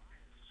Savings Account,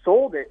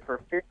 sold it for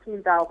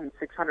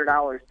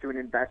 $15,600 to an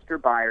investor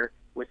buyer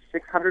with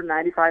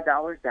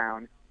 $695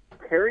 down,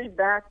 carried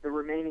back the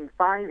remaining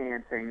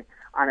financing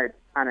on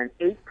an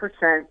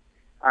 8%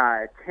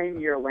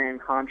 10-year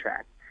land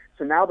contract.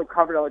 So now the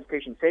Coverdell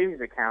Education Savings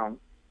Account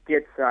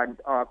gets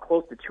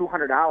close to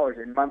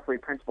 $200 in monthly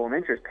principal and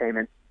interest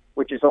payments,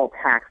 which is all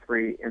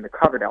tax-free in the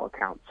Coverdell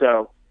account.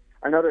 So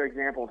another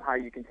example of how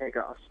you can take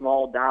a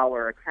small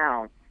dollar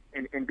account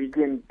and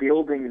begin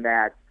building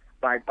that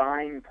by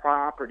buying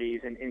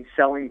properties and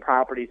selling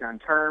properties on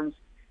terms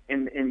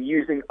and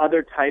using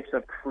other types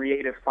of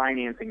creative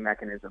financing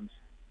mechanisms.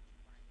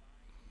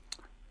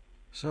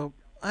 So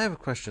I have a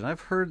question.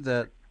 I've heard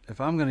that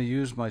if I'm going to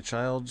use my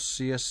child's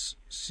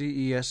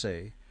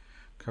CESA,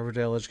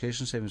 Coverdell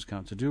Education Savings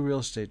Account, to do real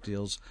estate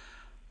deals,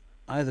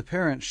 I, the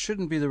parent,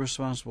 shouldn't be the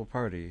responsible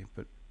party.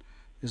 But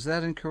is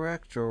that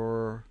incorrect,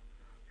 or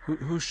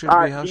who should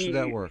be? How should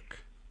that work?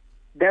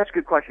 That's a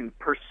good question.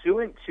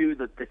 Pursuant to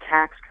the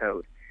tax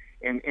code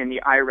in the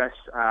IRS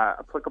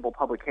applicable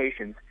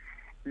publications,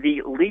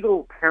 the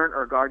legal parent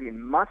or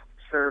guardian must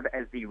serve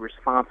as the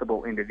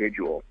responsible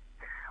individual.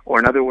 Or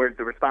in other words,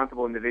 the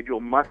responsible individual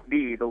must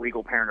be the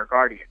legal parent or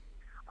guardian.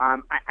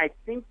 I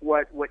think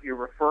what you're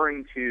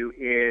referring to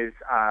is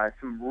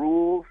some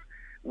rules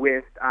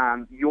with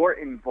your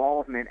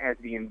involvement as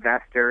the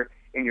investor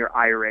in your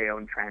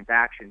IRA-owned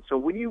transaction. So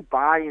when you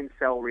buy and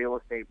sell real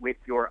estate with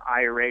your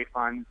IRA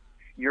funds,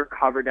 your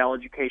Coverdell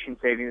education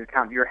savings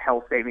account, your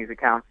health savings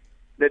account,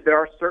 that there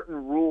are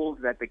certain rules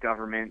that the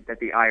government, that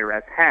the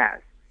IRS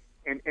has.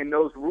 And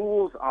those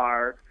rules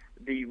are,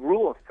 the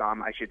rule of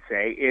thumb, I should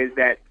say, is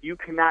that you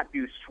cannot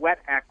do sweat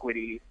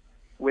equity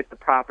with the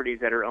properties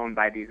that are owned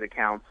by these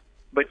accounts,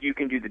 but you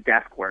can do the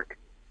desk work.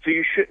 So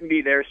you shouldn't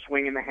be there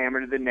swinging the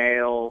hammer to the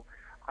nail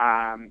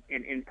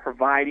in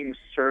providing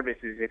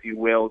services, if you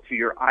will, to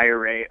your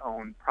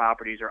IRA-owned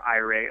properties or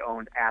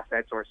IRA-owned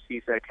assets or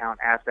CISA account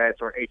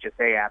assets or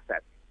HSA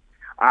assets.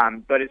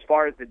 But as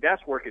far as the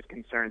desk work is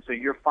concerned, so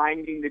you're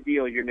finding the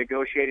deal, you're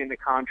negotiating the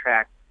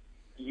contract,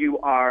 you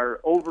are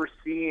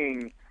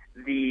overseeing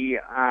the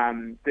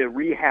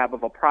rehab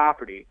of a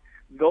property,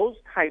 those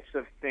types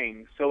of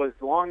things. So as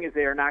long as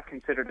they are not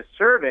considered a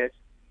service,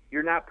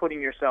 you're not putting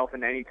yourself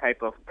in any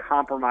type of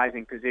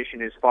compromising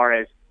position as far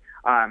as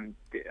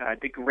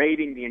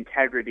degrading the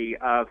integrity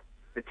of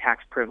the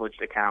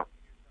tax-privileged account.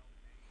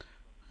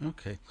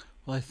 Okay.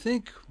 Well, I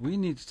think we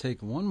need to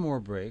take one more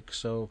break.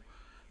 So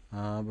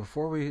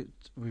before we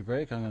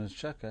break, I'm going to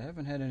check. I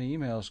haven't had any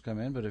emails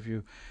come in, but if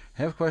you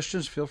have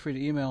questions, feel free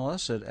to email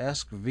us at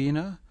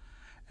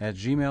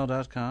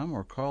askvina@gmail.com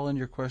or call in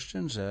your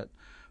questions at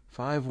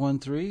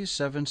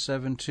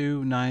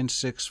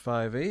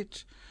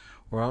 513-772-9658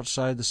 or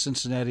outside the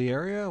Cincinnati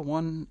area,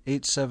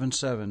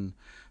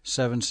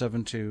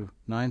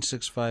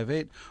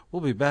 1-877-772-9658.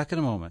 We'll be back in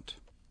a moment.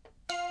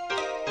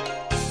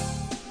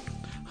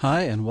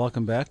 Hi, and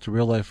welcome back to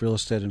Real Life Real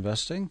Estate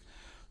Investing.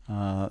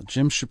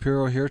 Jim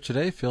Shapiro here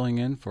today, filling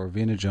in for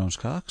Vena Jones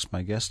Cox.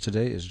 My guest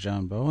today is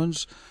John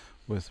Bowens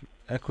with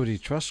Equity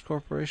Trust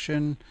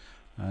Corporation,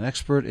 an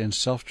expert in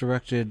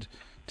self-directed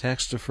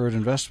tax-deferred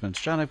investments.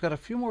 John, I've got a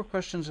few more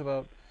questions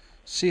about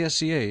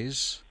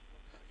CSEAs,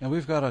 and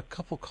we've got a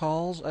couple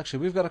calls. Actually,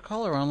 we've got a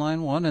caller on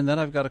line one, and then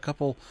I've got a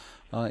couple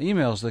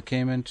emails that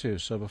came in too.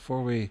 So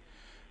before we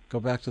go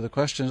back to the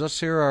questions, let's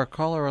hear our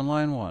caller on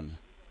line one.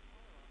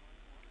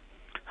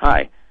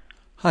 Hi.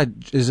 Hi,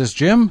 is this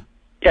Jim?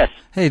 Yes.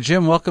 Hey,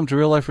 Jim, welcome to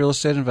Real Life Real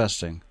Estate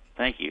Investing.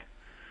 Thank you.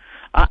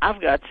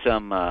 I've got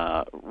some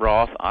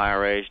Roth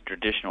IRAs,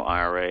 traditional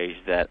IRAs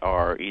that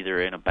are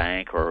either in a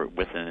bank or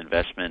with an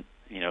investment,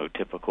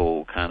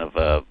 typical kind of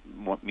a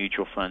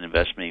mutual fund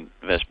investment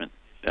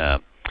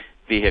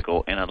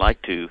vehicle, and I'd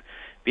like to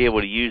be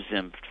able to use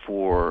them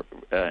for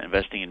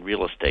investing in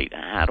real estate.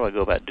 How do I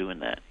go about doing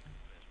that?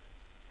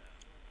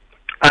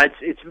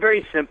 It's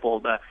very simple.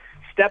 The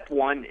step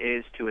one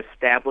is to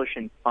establish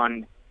and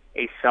fund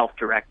a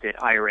self-directed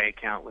IRA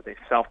account with a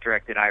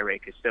self-directed IRA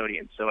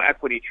custodian. So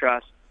Equity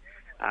Trust,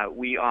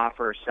 we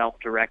offer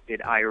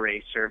self-directed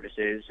IRA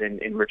services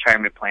and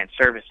retirement plan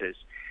services.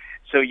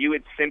 So you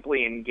would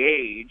simply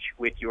engage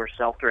with your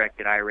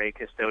self-directed IRA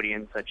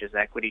custodian, such as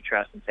Equity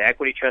Trust, and say,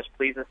 Equity Trust,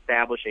 please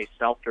establish a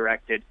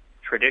self-directed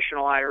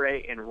traditional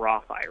IRA and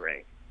Roth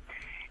IRA.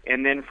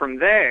 And then from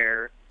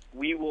there,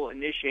 we will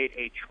initiate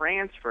a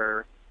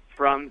transfer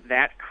from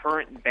that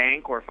current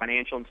bank or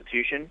financial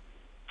institution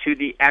to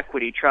the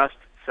Equity Trust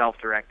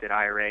self-directed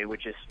IRA,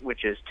 which is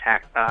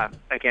tax,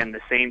 again, the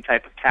same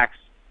type of tax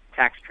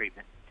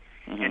treatment.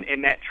 Mm-hmm.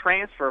 And that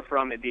transfer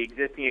from the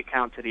existing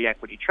account to the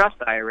Equity Trust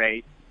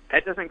IRA,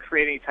 that doesn't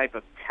create any type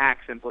of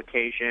tax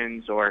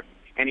implications or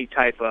any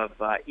type of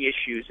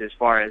issues as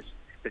far as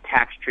the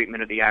tax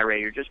treatment of the IRA.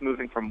 You're just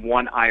moving from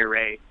one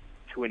IRA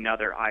to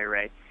another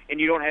IRA. And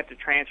you don't have to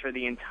transfer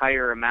the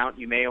entire amount.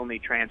 You may only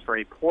transfer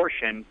a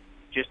portion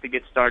just to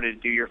get started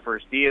to do your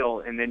first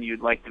deal, and then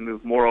you'd like to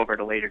move more over at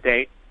a later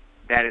date.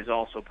 That is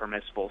also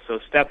permissible. So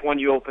step one,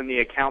 you open the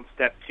account.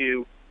 Step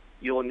two,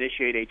 you'll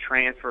initiate a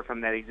transfer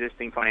from that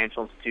existing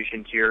financial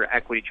institution to your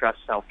Equity Trust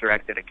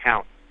self-directed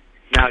account.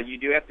 Now, you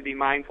do have to be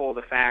mindful of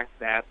the fact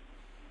that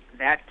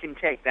that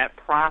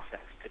process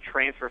to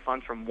transfer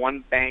funds from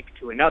one bank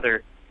to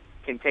another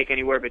can take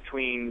anywhere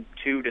between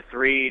 2 to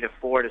 3 to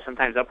 4 to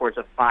sometimes upwards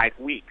of 5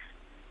 weeks.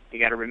 You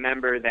got to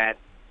remember that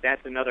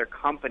that's another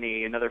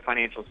company, another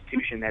financial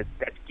institution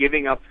that's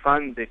giving up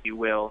funds, if you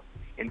will,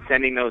 and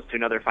sending those to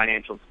another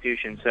financial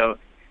institution. So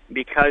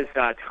because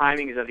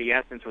timing is of the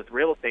essence with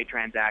real estate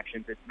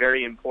transactions, it's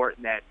very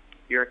important that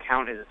your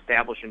account is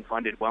established and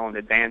funded well in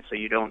advance so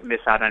you don't miss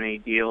out on any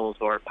deals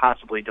or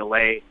possibly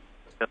delay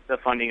the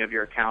funding of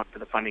your account for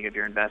the funding of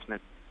your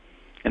investment.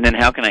 And then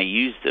how can I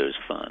use those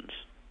funds?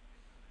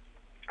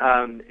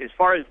 As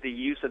far as the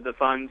use of the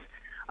funds,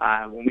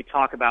 when we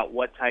talk about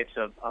what types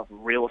of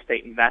real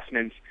estate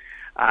investments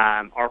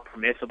are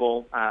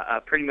permissible,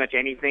 pretty much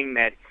anything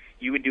that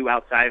you would do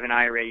outside of an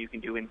IRA, you can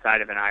do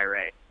inside of an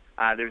IRA.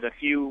 There's a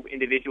few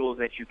individuals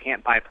that you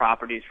can't buy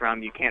properties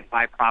from. You can't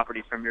buy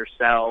properties from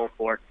yourself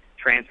or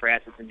transfer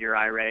assets into your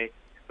IRA.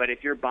 But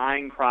if you're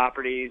buying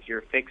properties,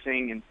 you're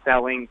fixing and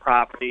selling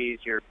properties,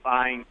 you're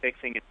buying,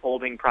 fixing, and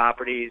holding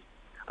properties,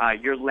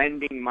 you're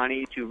lending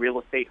money to real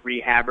estate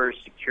rehabbers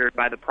secured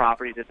by the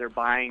properties that they're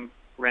buying,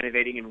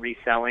 renovating, and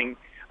reselling,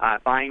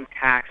 buying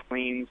tax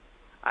liens,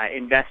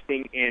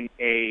 investing in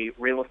a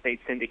real estate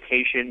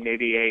syndication,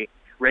 maybe a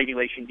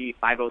Regulation D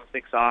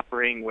 506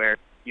 offering where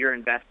you're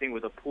investing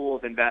with a pool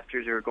of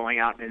investors who are going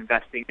out and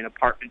investing in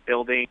apartment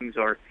buildings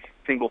or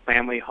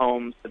single-family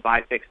homes to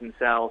buy, fix, and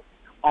sell.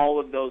 All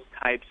of those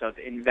types of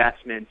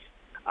investments,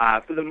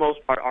 for the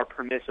most part, are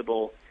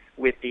permissible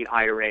with the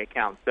IRA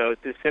account. So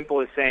it's as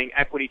simple as saying,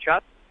 Equity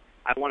Trust,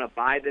 I want to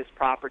buy this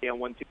property on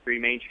 123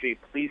 Main Street.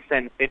 Please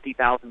send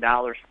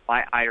 $50,000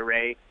 by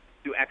IRA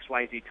to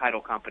XYZ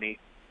Title Company.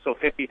 So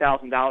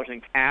 $50,000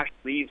 in cash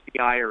leaves the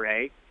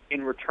IRA.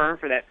 In return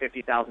for that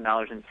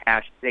 $50,000 in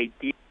cash, they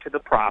deed to the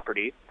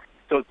property.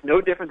 So it's no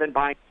different than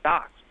buying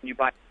stocks. When you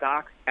buy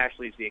stocks, cash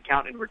leaves the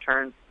account. In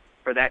return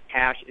for that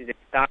cash is a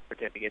stock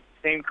certificate.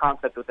 Same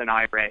concept with an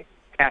IRA.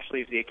 Cash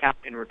leaves the account.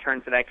 In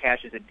return for that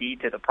cash is a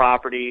deed to the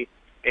property,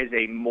 is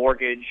a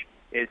mortgage,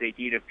 is a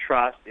deed of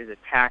trust, is a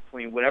tax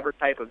lien, whatever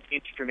type of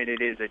instrument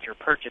it is that you're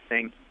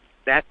purchasing.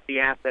 That's the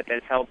asset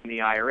that's held in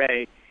the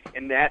IRA.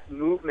 And that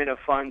movement of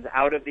funds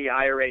out of the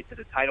IRA to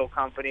the title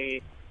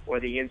company or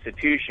the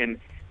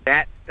institution,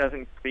 that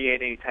doesn't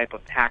create any type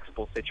of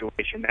taxable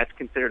situation. That's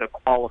considered a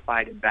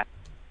qualified investment.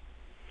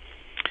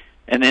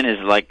 And then is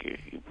like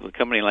a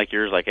company like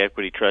yours, like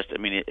Equity Trust, I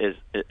mean,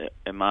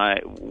 am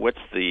I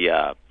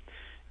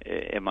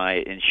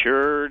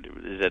insured?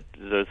 Is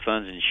those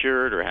funds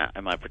insured, or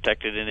am I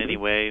protected in any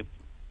way?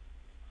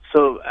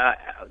 So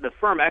the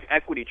firm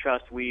Equity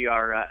Trust, we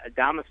are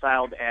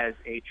domiciled as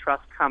a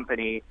trust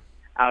company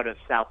out of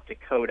South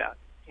Dakota.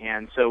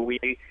 And so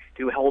we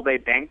do hold a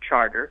bank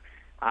charter.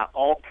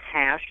 All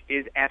cash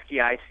is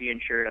FDIC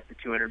insured up to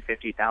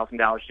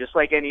 $250,000, just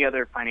like any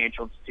other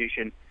financial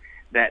institution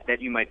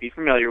that you might be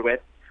familiar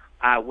with.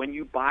 When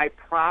you buy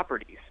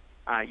properties,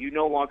 you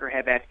no longer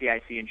have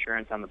FDIC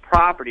insurance on the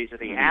properties or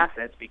the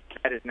assets because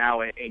that is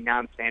now a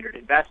non-standard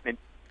investment.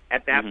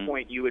 At that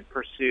point, you would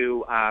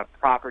pursue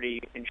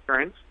property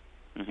insurance,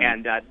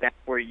 and that's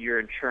where your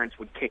insurance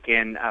would kick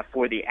in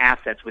for the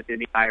assets within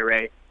the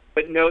IRA.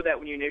 But know that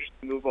when you initially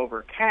move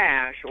over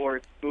cash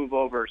or move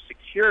over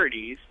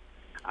securities,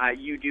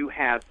 you do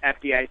have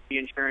FDIC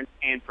insurance,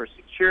 and for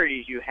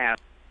securities, you have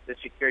the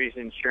Securities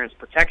Insurance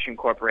Protection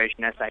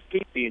Corporation,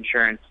 SIPC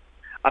insurance,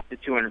 up to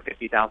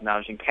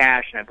 $250,000 in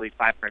cash, and I believe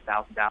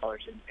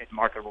 $500,000 in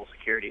marketable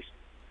securities.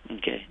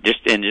 Okay.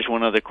 Just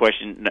one other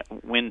question: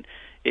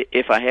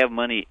 if I have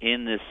money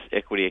in this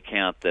equity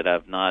account that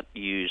I've not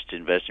used to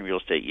invest in real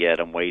estate yet,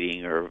 I'm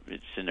waiting, or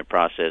it's in the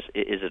process,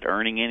 is it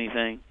earning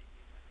anything?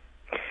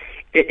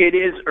 It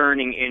is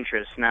earning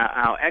interest.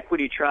 Now,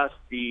 Equity Trust,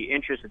 the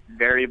interest is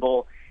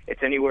variable.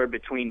 It's anywhere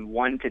between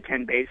 1 to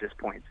 10 basis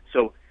points,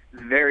 so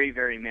very,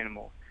 very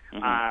minimal.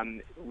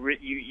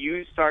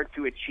 You start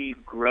to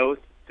achieve growth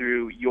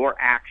through your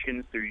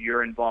actions, through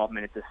your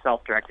involvement. It's a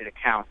self-directed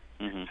account.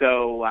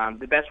 So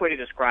the best way to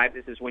describe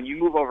this is when you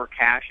move over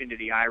cash into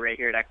the IRA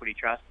here at Equity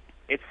Trust,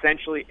 it's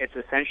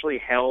essentially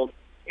held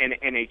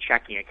in a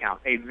checking account,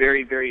 a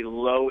very, very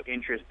low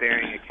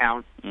interest-bearing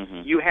account.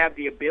 You have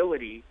the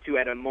ability to,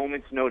 at a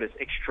moment's notice,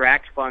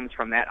 extract funds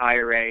from that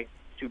IRA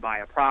to buy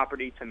a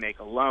property, to make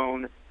a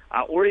loan,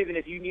 or even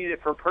if you need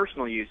it for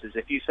personal uses.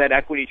 If you said,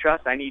 Equity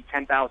Trust, I need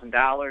 $10,000,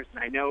 and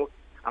I know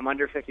I'm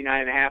under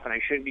 59.5 and I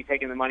shouldn't be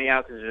taking the money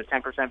out because there's a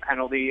 10%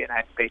 penalty and I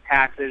have to pay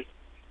taxes,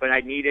 but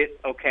I need it,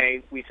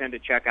 okay, we send a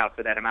check out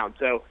for that amount.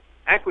 So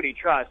Equity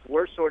Trust,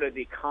 we're sort of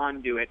the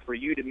conduit for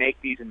you to make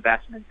these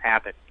investments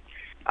happen.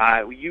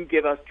 You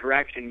give us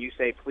direction. You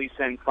say, please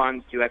send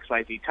funds to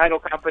XYZ Title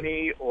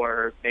Company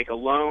or make a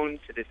loan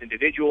to this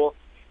individual,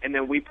 and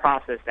then we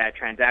process that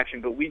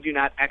transaction. But we do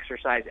not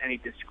exercise any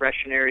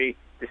discretionary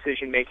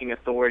decision-making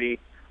authority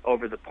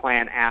over the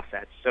plan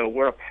assets. So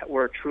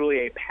we're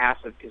truly a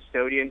passive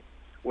custodian.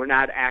 We're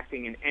not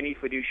acting in any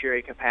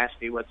fiduciary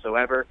capacity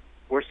whatsoever.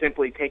 We're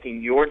simply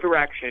taking your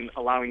direction,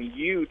 allowing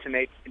you to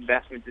make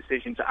investment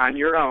decisions on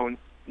your own,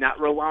 not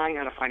relying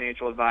on a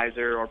financial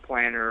advisor or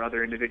planner or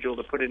other individual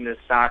to put it into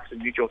stocks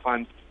and mutual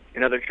funds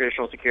and other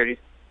traditional securities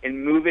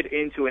and move it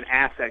into an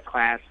asset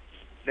class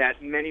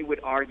that many would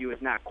argue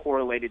is not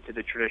correlated to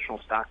the traditional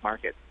stock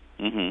market.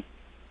 Okay,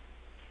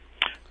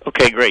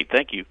 great.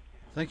 Thank you.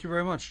 Thank you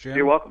very much, Jim.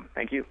 You're welcome.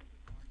 Thank you.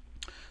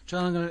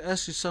 John, I'm going to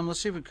ask you some.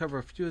 Let's see if we can cover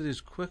a few of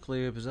these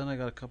quickly, because then I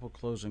got a couple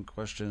closing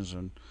questions,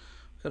 and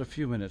we've got a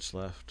few minutes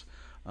left.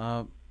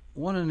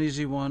 An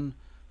easy one.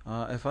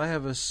 If I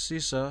have a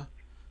CISA,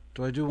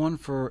 do I do one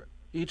for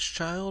each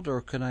child,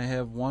 or can I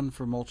have one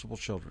for multiple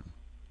children?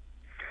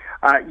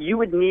 You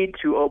would need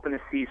to open a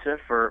CISA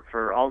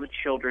for all the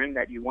children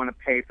that you want to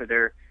pay for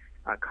their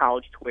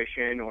college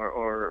tuition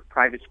or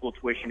private school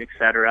tuition,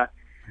 etc.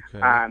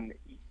 Okay.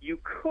 You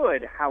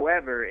could,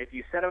 however, if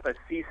you set up a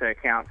CISA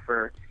account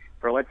for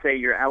for, let's say,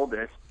 your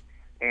eldest,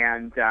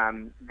 and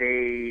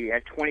they,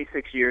 at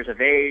 26 years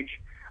of age,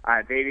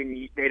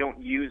 they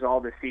don't use all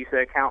the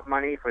CISA account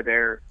money for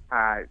their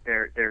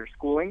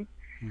schooling.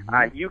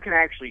 Mm-hmm. You can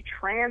actually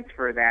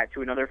transfer that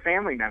to another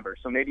family member.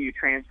 So maybe you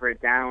transfer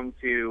it down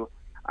to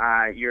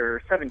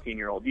your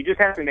 17-year-old. You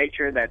just have to make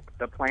sure that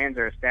the plans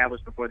are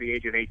established before the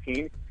age of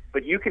 18.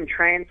 But you can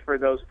transfer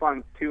those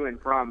funds to and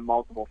from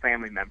multiple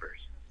family members.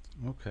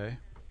 Okay.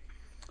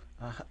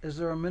 Is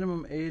there a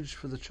minimum age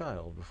for the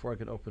child before I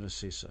can open a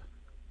CISA?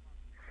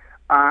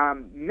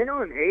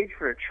 Minimum age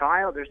for a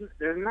child,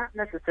 there's not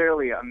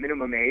necessarily a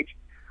minimum age.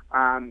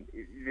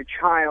 The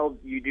child,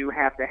 you do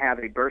have to have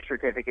a birth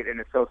certificate and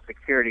a Social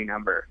Security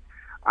number.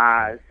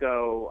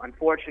 So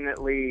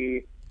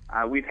unfortunately,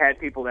 we've had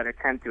people that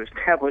attempt to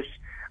establish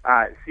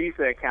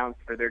CISA accounts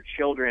for their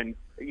children,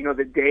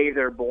 the day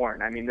they're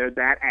born. I mean, they're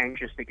that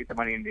anxious to get the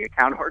money in the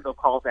account, or they'll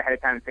call us ahead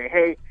of time and say,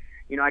 hey,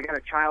 I got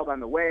a child on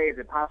the way. Is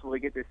it possible to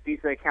get this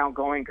CISA account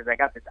going? Because I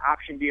got this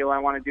option deal I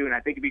want to do, and I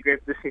think it'd be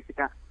great for this CISA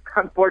account.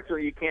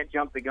 Unfortunately, you can't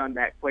jump the gun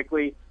that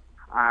quickly.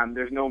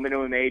 There's no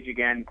minimum age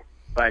again,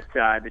 but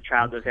the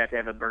child does have to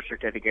have a birth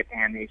certificate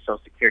and a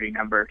Social Security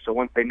number. So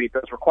once they meet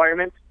those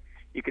requirements,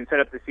 you can set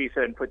up the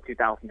CISA and put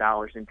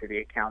 $2,000 into the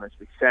account, as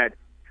we said.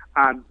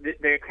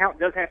 The account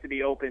does have to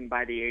be opened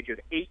by the age of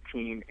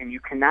 18, and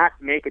you cannot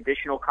make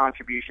additional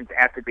contributions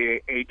after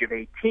the age of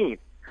 18.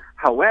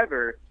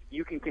 However,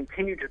 you can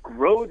continue to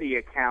grow the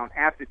account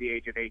after the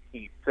age of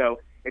 18. So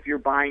if you're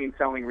buying and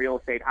selling real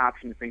estate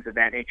options, things of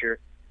that nature,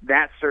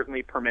 that's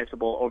certainly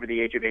permissible over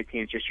the age of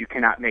 18. It's just you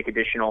cannot make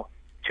additional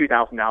up to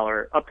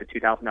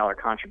 $2,000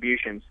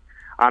 contributions.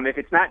 If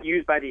it's not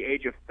used by the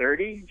age of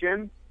 30,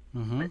 Jim,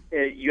 mm-hmm.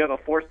 You have a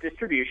forced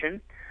distribution.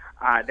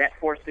 That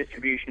forced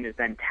distribution is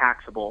then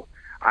taxable,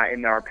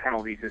 and there are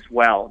penalties as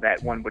well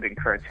that one would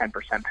incur a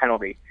 10%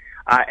 penalty.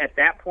 At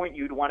that point,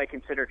 you'd want to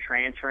consider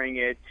transferring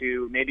it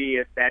to, maybe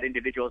if that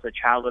individual is a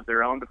child of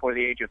their own before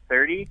the age of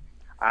 30,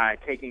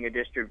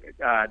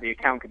 the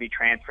account could be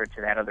transferred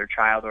to that other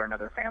child or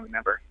another family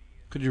member.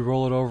 Could you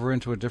roll it over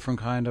into a different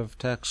kind of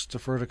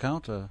tax-deferred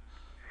account?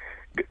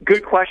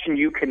 Good question.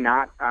 You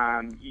cannot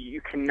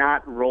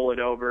roll it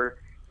over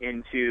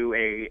into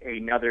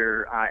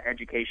another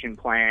education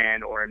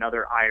plan or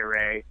another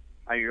IRA.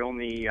 Your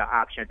only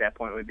option at that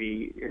point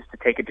is to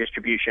take a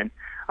distribution.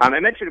 I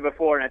mentioned it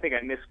before, and I think I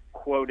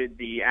misquoted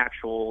the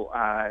actual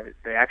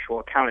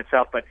account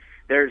itself, but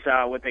there's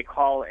what they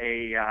call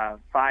a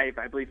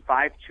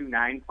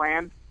 529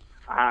 plan,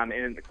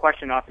 and the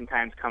question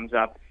oftentimes comes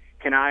up: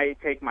 can I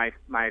take my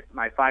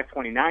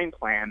 529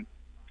 plan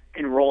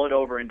and roll it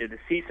over into the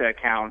CISA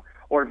account,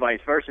 or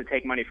vice versa,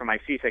 take money from my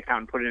CISA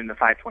account and put it in the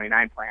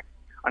 529 plan?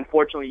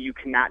 Unfortunately, you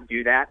cannot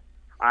do that.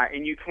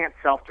 And you can't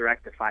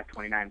self-direct the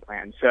 529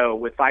 plan. So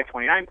with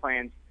 529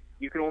 plans,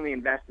 you can only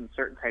invest in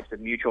certain types of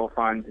mutual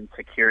funds and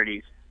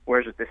securities,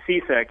 whereas with the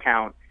CISA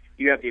account,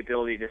 you have the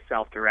ability to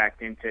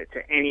self-direct into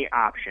any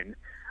option.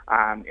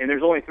 And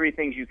there's only three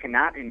things you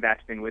cannot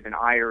invest in with an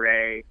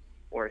IRA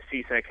or a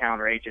CISA account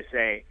or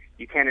HSA.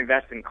 You can't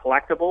invest in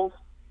collectibles,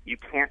 you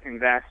can't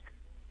invest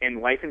in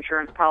life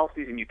insurance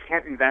policies, and you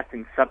can't invest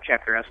in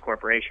subchapter S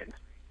corporations.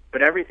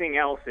 But everything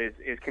else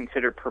is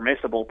considered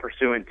permissible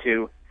pursuant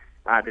to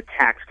the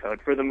tax code,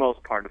 for the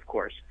most part, of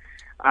course.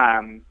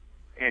 And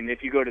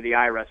if you go to the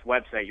IRS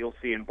website, you'll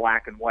see in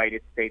black and white,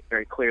 it states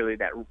very clearly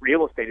that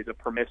real estate is a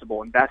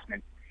permissible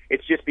investment.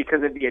 It's just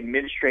because of the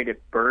administrative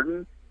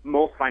burden,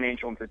 most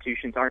financial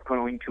institutions aren't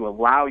going to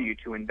allow you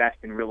to invest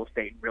in real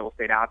estate and real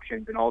estate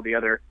options and all the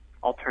other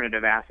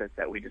alternative assets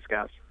that we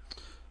discussed.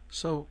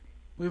 So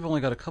we've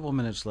only got a couple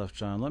minutes left,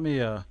 John. Let me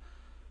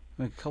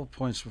make a couple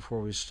points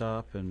before we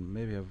stop and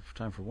maybe have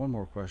time for one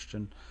more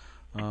question.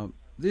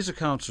 These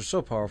accounts are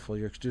so powerful.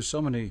 You can do so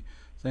many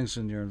things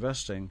in your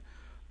investing.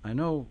 I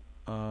know,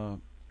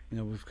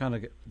 we've kind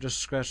of just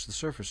scratched the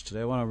surface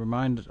today. I want to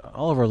remind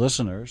all of our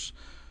listeners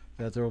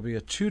that there will be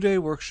a 2-day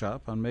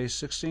workshop on May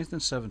 16th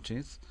and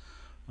 17th.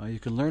 You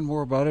can learn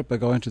more about it by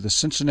going to the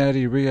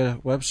Cincinnati REIA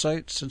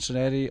website,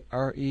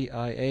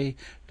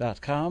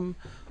 CincinnatiREIA.com.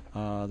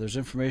 There's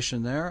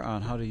information there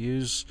on how to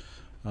use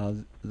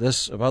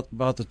this about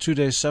the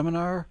 2-day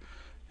seminar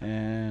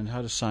and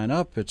how to sign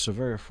up. It's a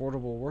very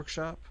affordable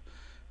workshop,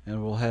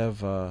 and we'll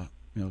have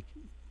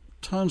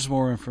tons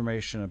more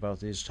information about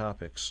these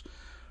topics.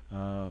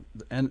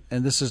 And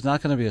this is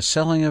not going to be a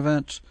selling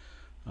event.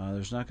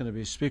 There's not going to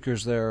be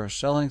speakers there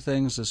selling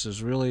things. This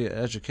is really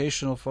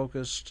educational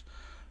focused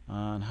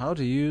on how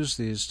to use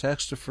these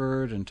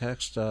tax-deferred and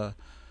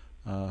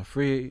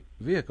tax-free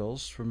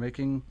vehicles for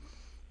making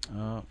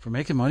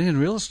money in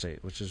real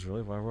estate, which is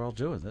really why we're all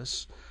doing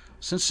this.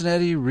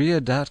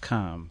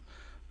 CincinnatiREIA.com.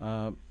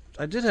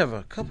 I did have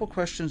a couple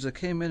questions that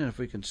came in, and if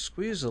we can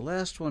squeeze the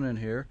last one in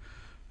here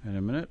in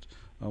a minute.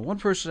 One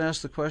person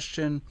asked the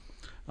question,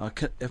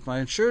 if my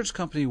insurance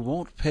company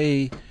won't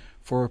pay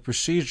for a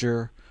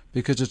procedure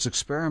because it's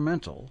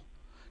experimental,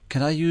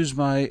 can I use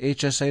my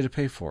HSA to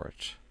pay for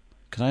it?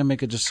 Can I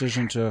make a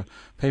decision to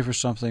pay for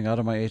something out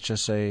of my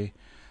HSA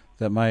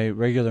that my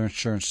regular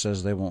insurance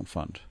says they won't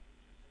fund?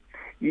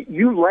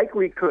 You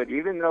likely could,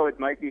 even though it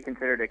might be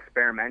considered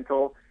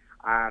experimental.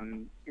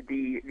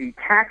 The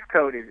tax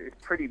code is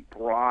pretty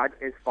broad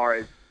as far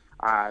as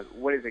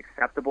what is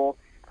acceptable.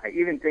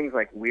 Even things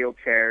like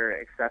wheelchair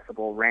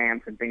accessible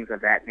ramps and things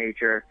of that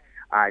nature,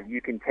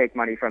 you can take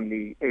money from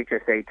the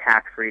HSA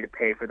tax-free to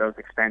pay for those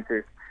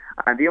expenses.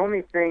 The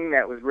only thing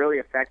that was really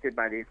affected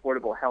by the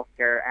Affordable Health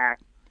Care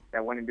Act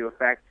that went into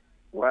effect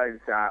was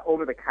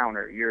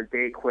over-the-counter, your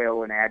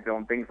Dayquil and Advil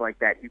and things like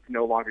that. You can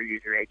no longer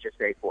use your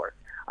HSA for.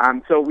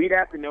 So we'd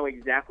have to know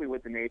exactly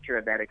what the nature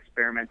of that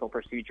experimental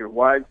procedure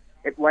was.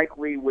 It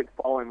likely would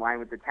fall in line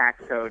with the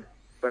tax code,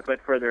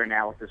 but further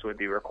analysis would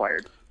be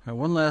required. All right,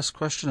 one last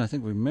question. I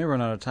think we may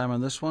run out of time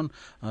on this one.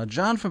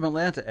 John from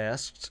Atlanta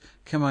asks,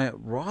 can my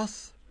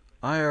Roth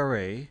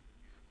IRA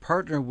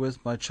partner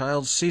with my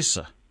child's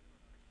CISA?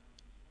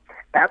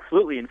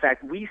 Absolutely. In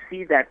fact, we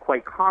see that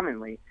quite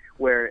commonly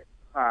where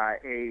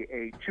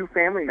a two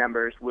family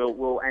members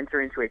will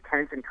enter into a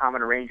tenants in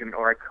common arrangement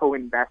or a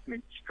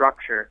co-investment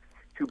structure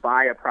to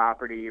buy a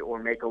property or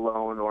make a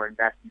loan or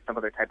invest in some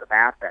other type of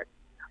asset.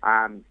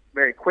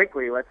 Very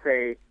quickly, let's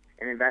say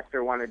an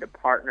investor wanted to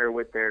partner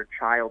with their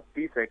child's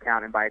CISA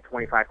account and buy a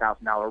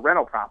 $25,000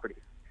 rental property.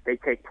 They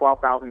take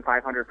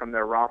 $12,500 from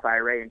their Roth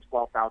IRA and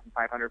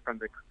 $12,500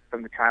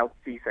 from the child's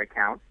CISA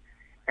account,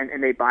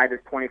 and they buy this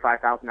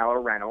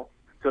 $25,000 rental.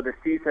 So the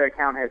CISA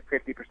account has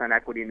 50%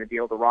 equity in the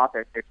deal. The Roth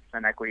has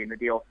 50% equity in the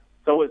deal.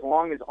 So as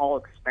long as all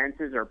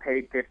expenses are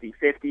paid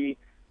 50-50,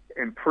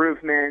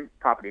 improvement,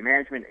 property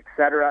management,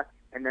 etc.,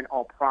 and then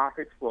all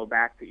profits flow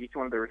back to each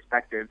one of the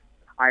respective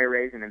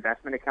IRAs and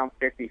investment accounts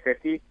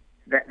 50-50,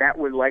 that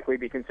would likely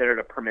be considered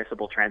a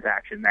permissible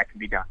transaction that can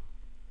be done.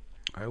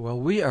 All right, well,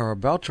 we are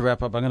about to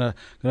wrap up. I'm going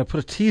to put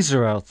a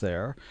teaser out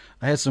there.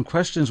 I had some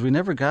questions we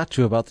never got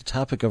to about the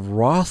topic of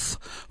Roth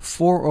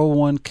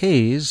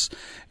 401ks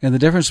and the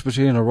difference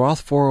between a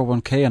Roth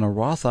 401k and a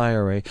Roth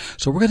IRA.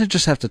 So we're going to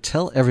just have to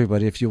tell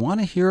everybody, if you want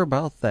to hear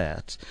about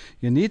that,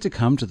 you need to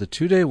come to the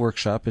 2-day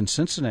workshop in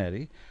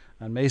Cincinnati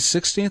on May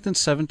 16th and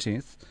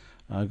 17th.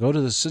 Go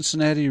to the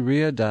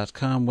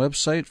CincinnatiREIA.com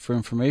website for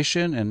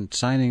information and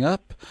signing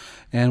up.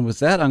 And with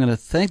that, I'm going to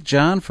thank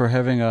John for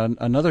having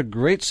another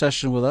great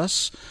session with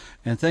us,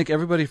 and thank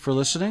everybody for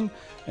listening,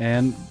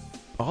 and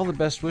all the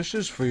best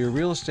wishes for your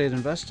real estate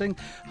investing.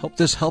 Hope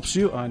this helps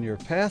you on your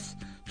path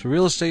to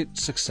real estate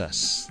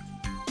success.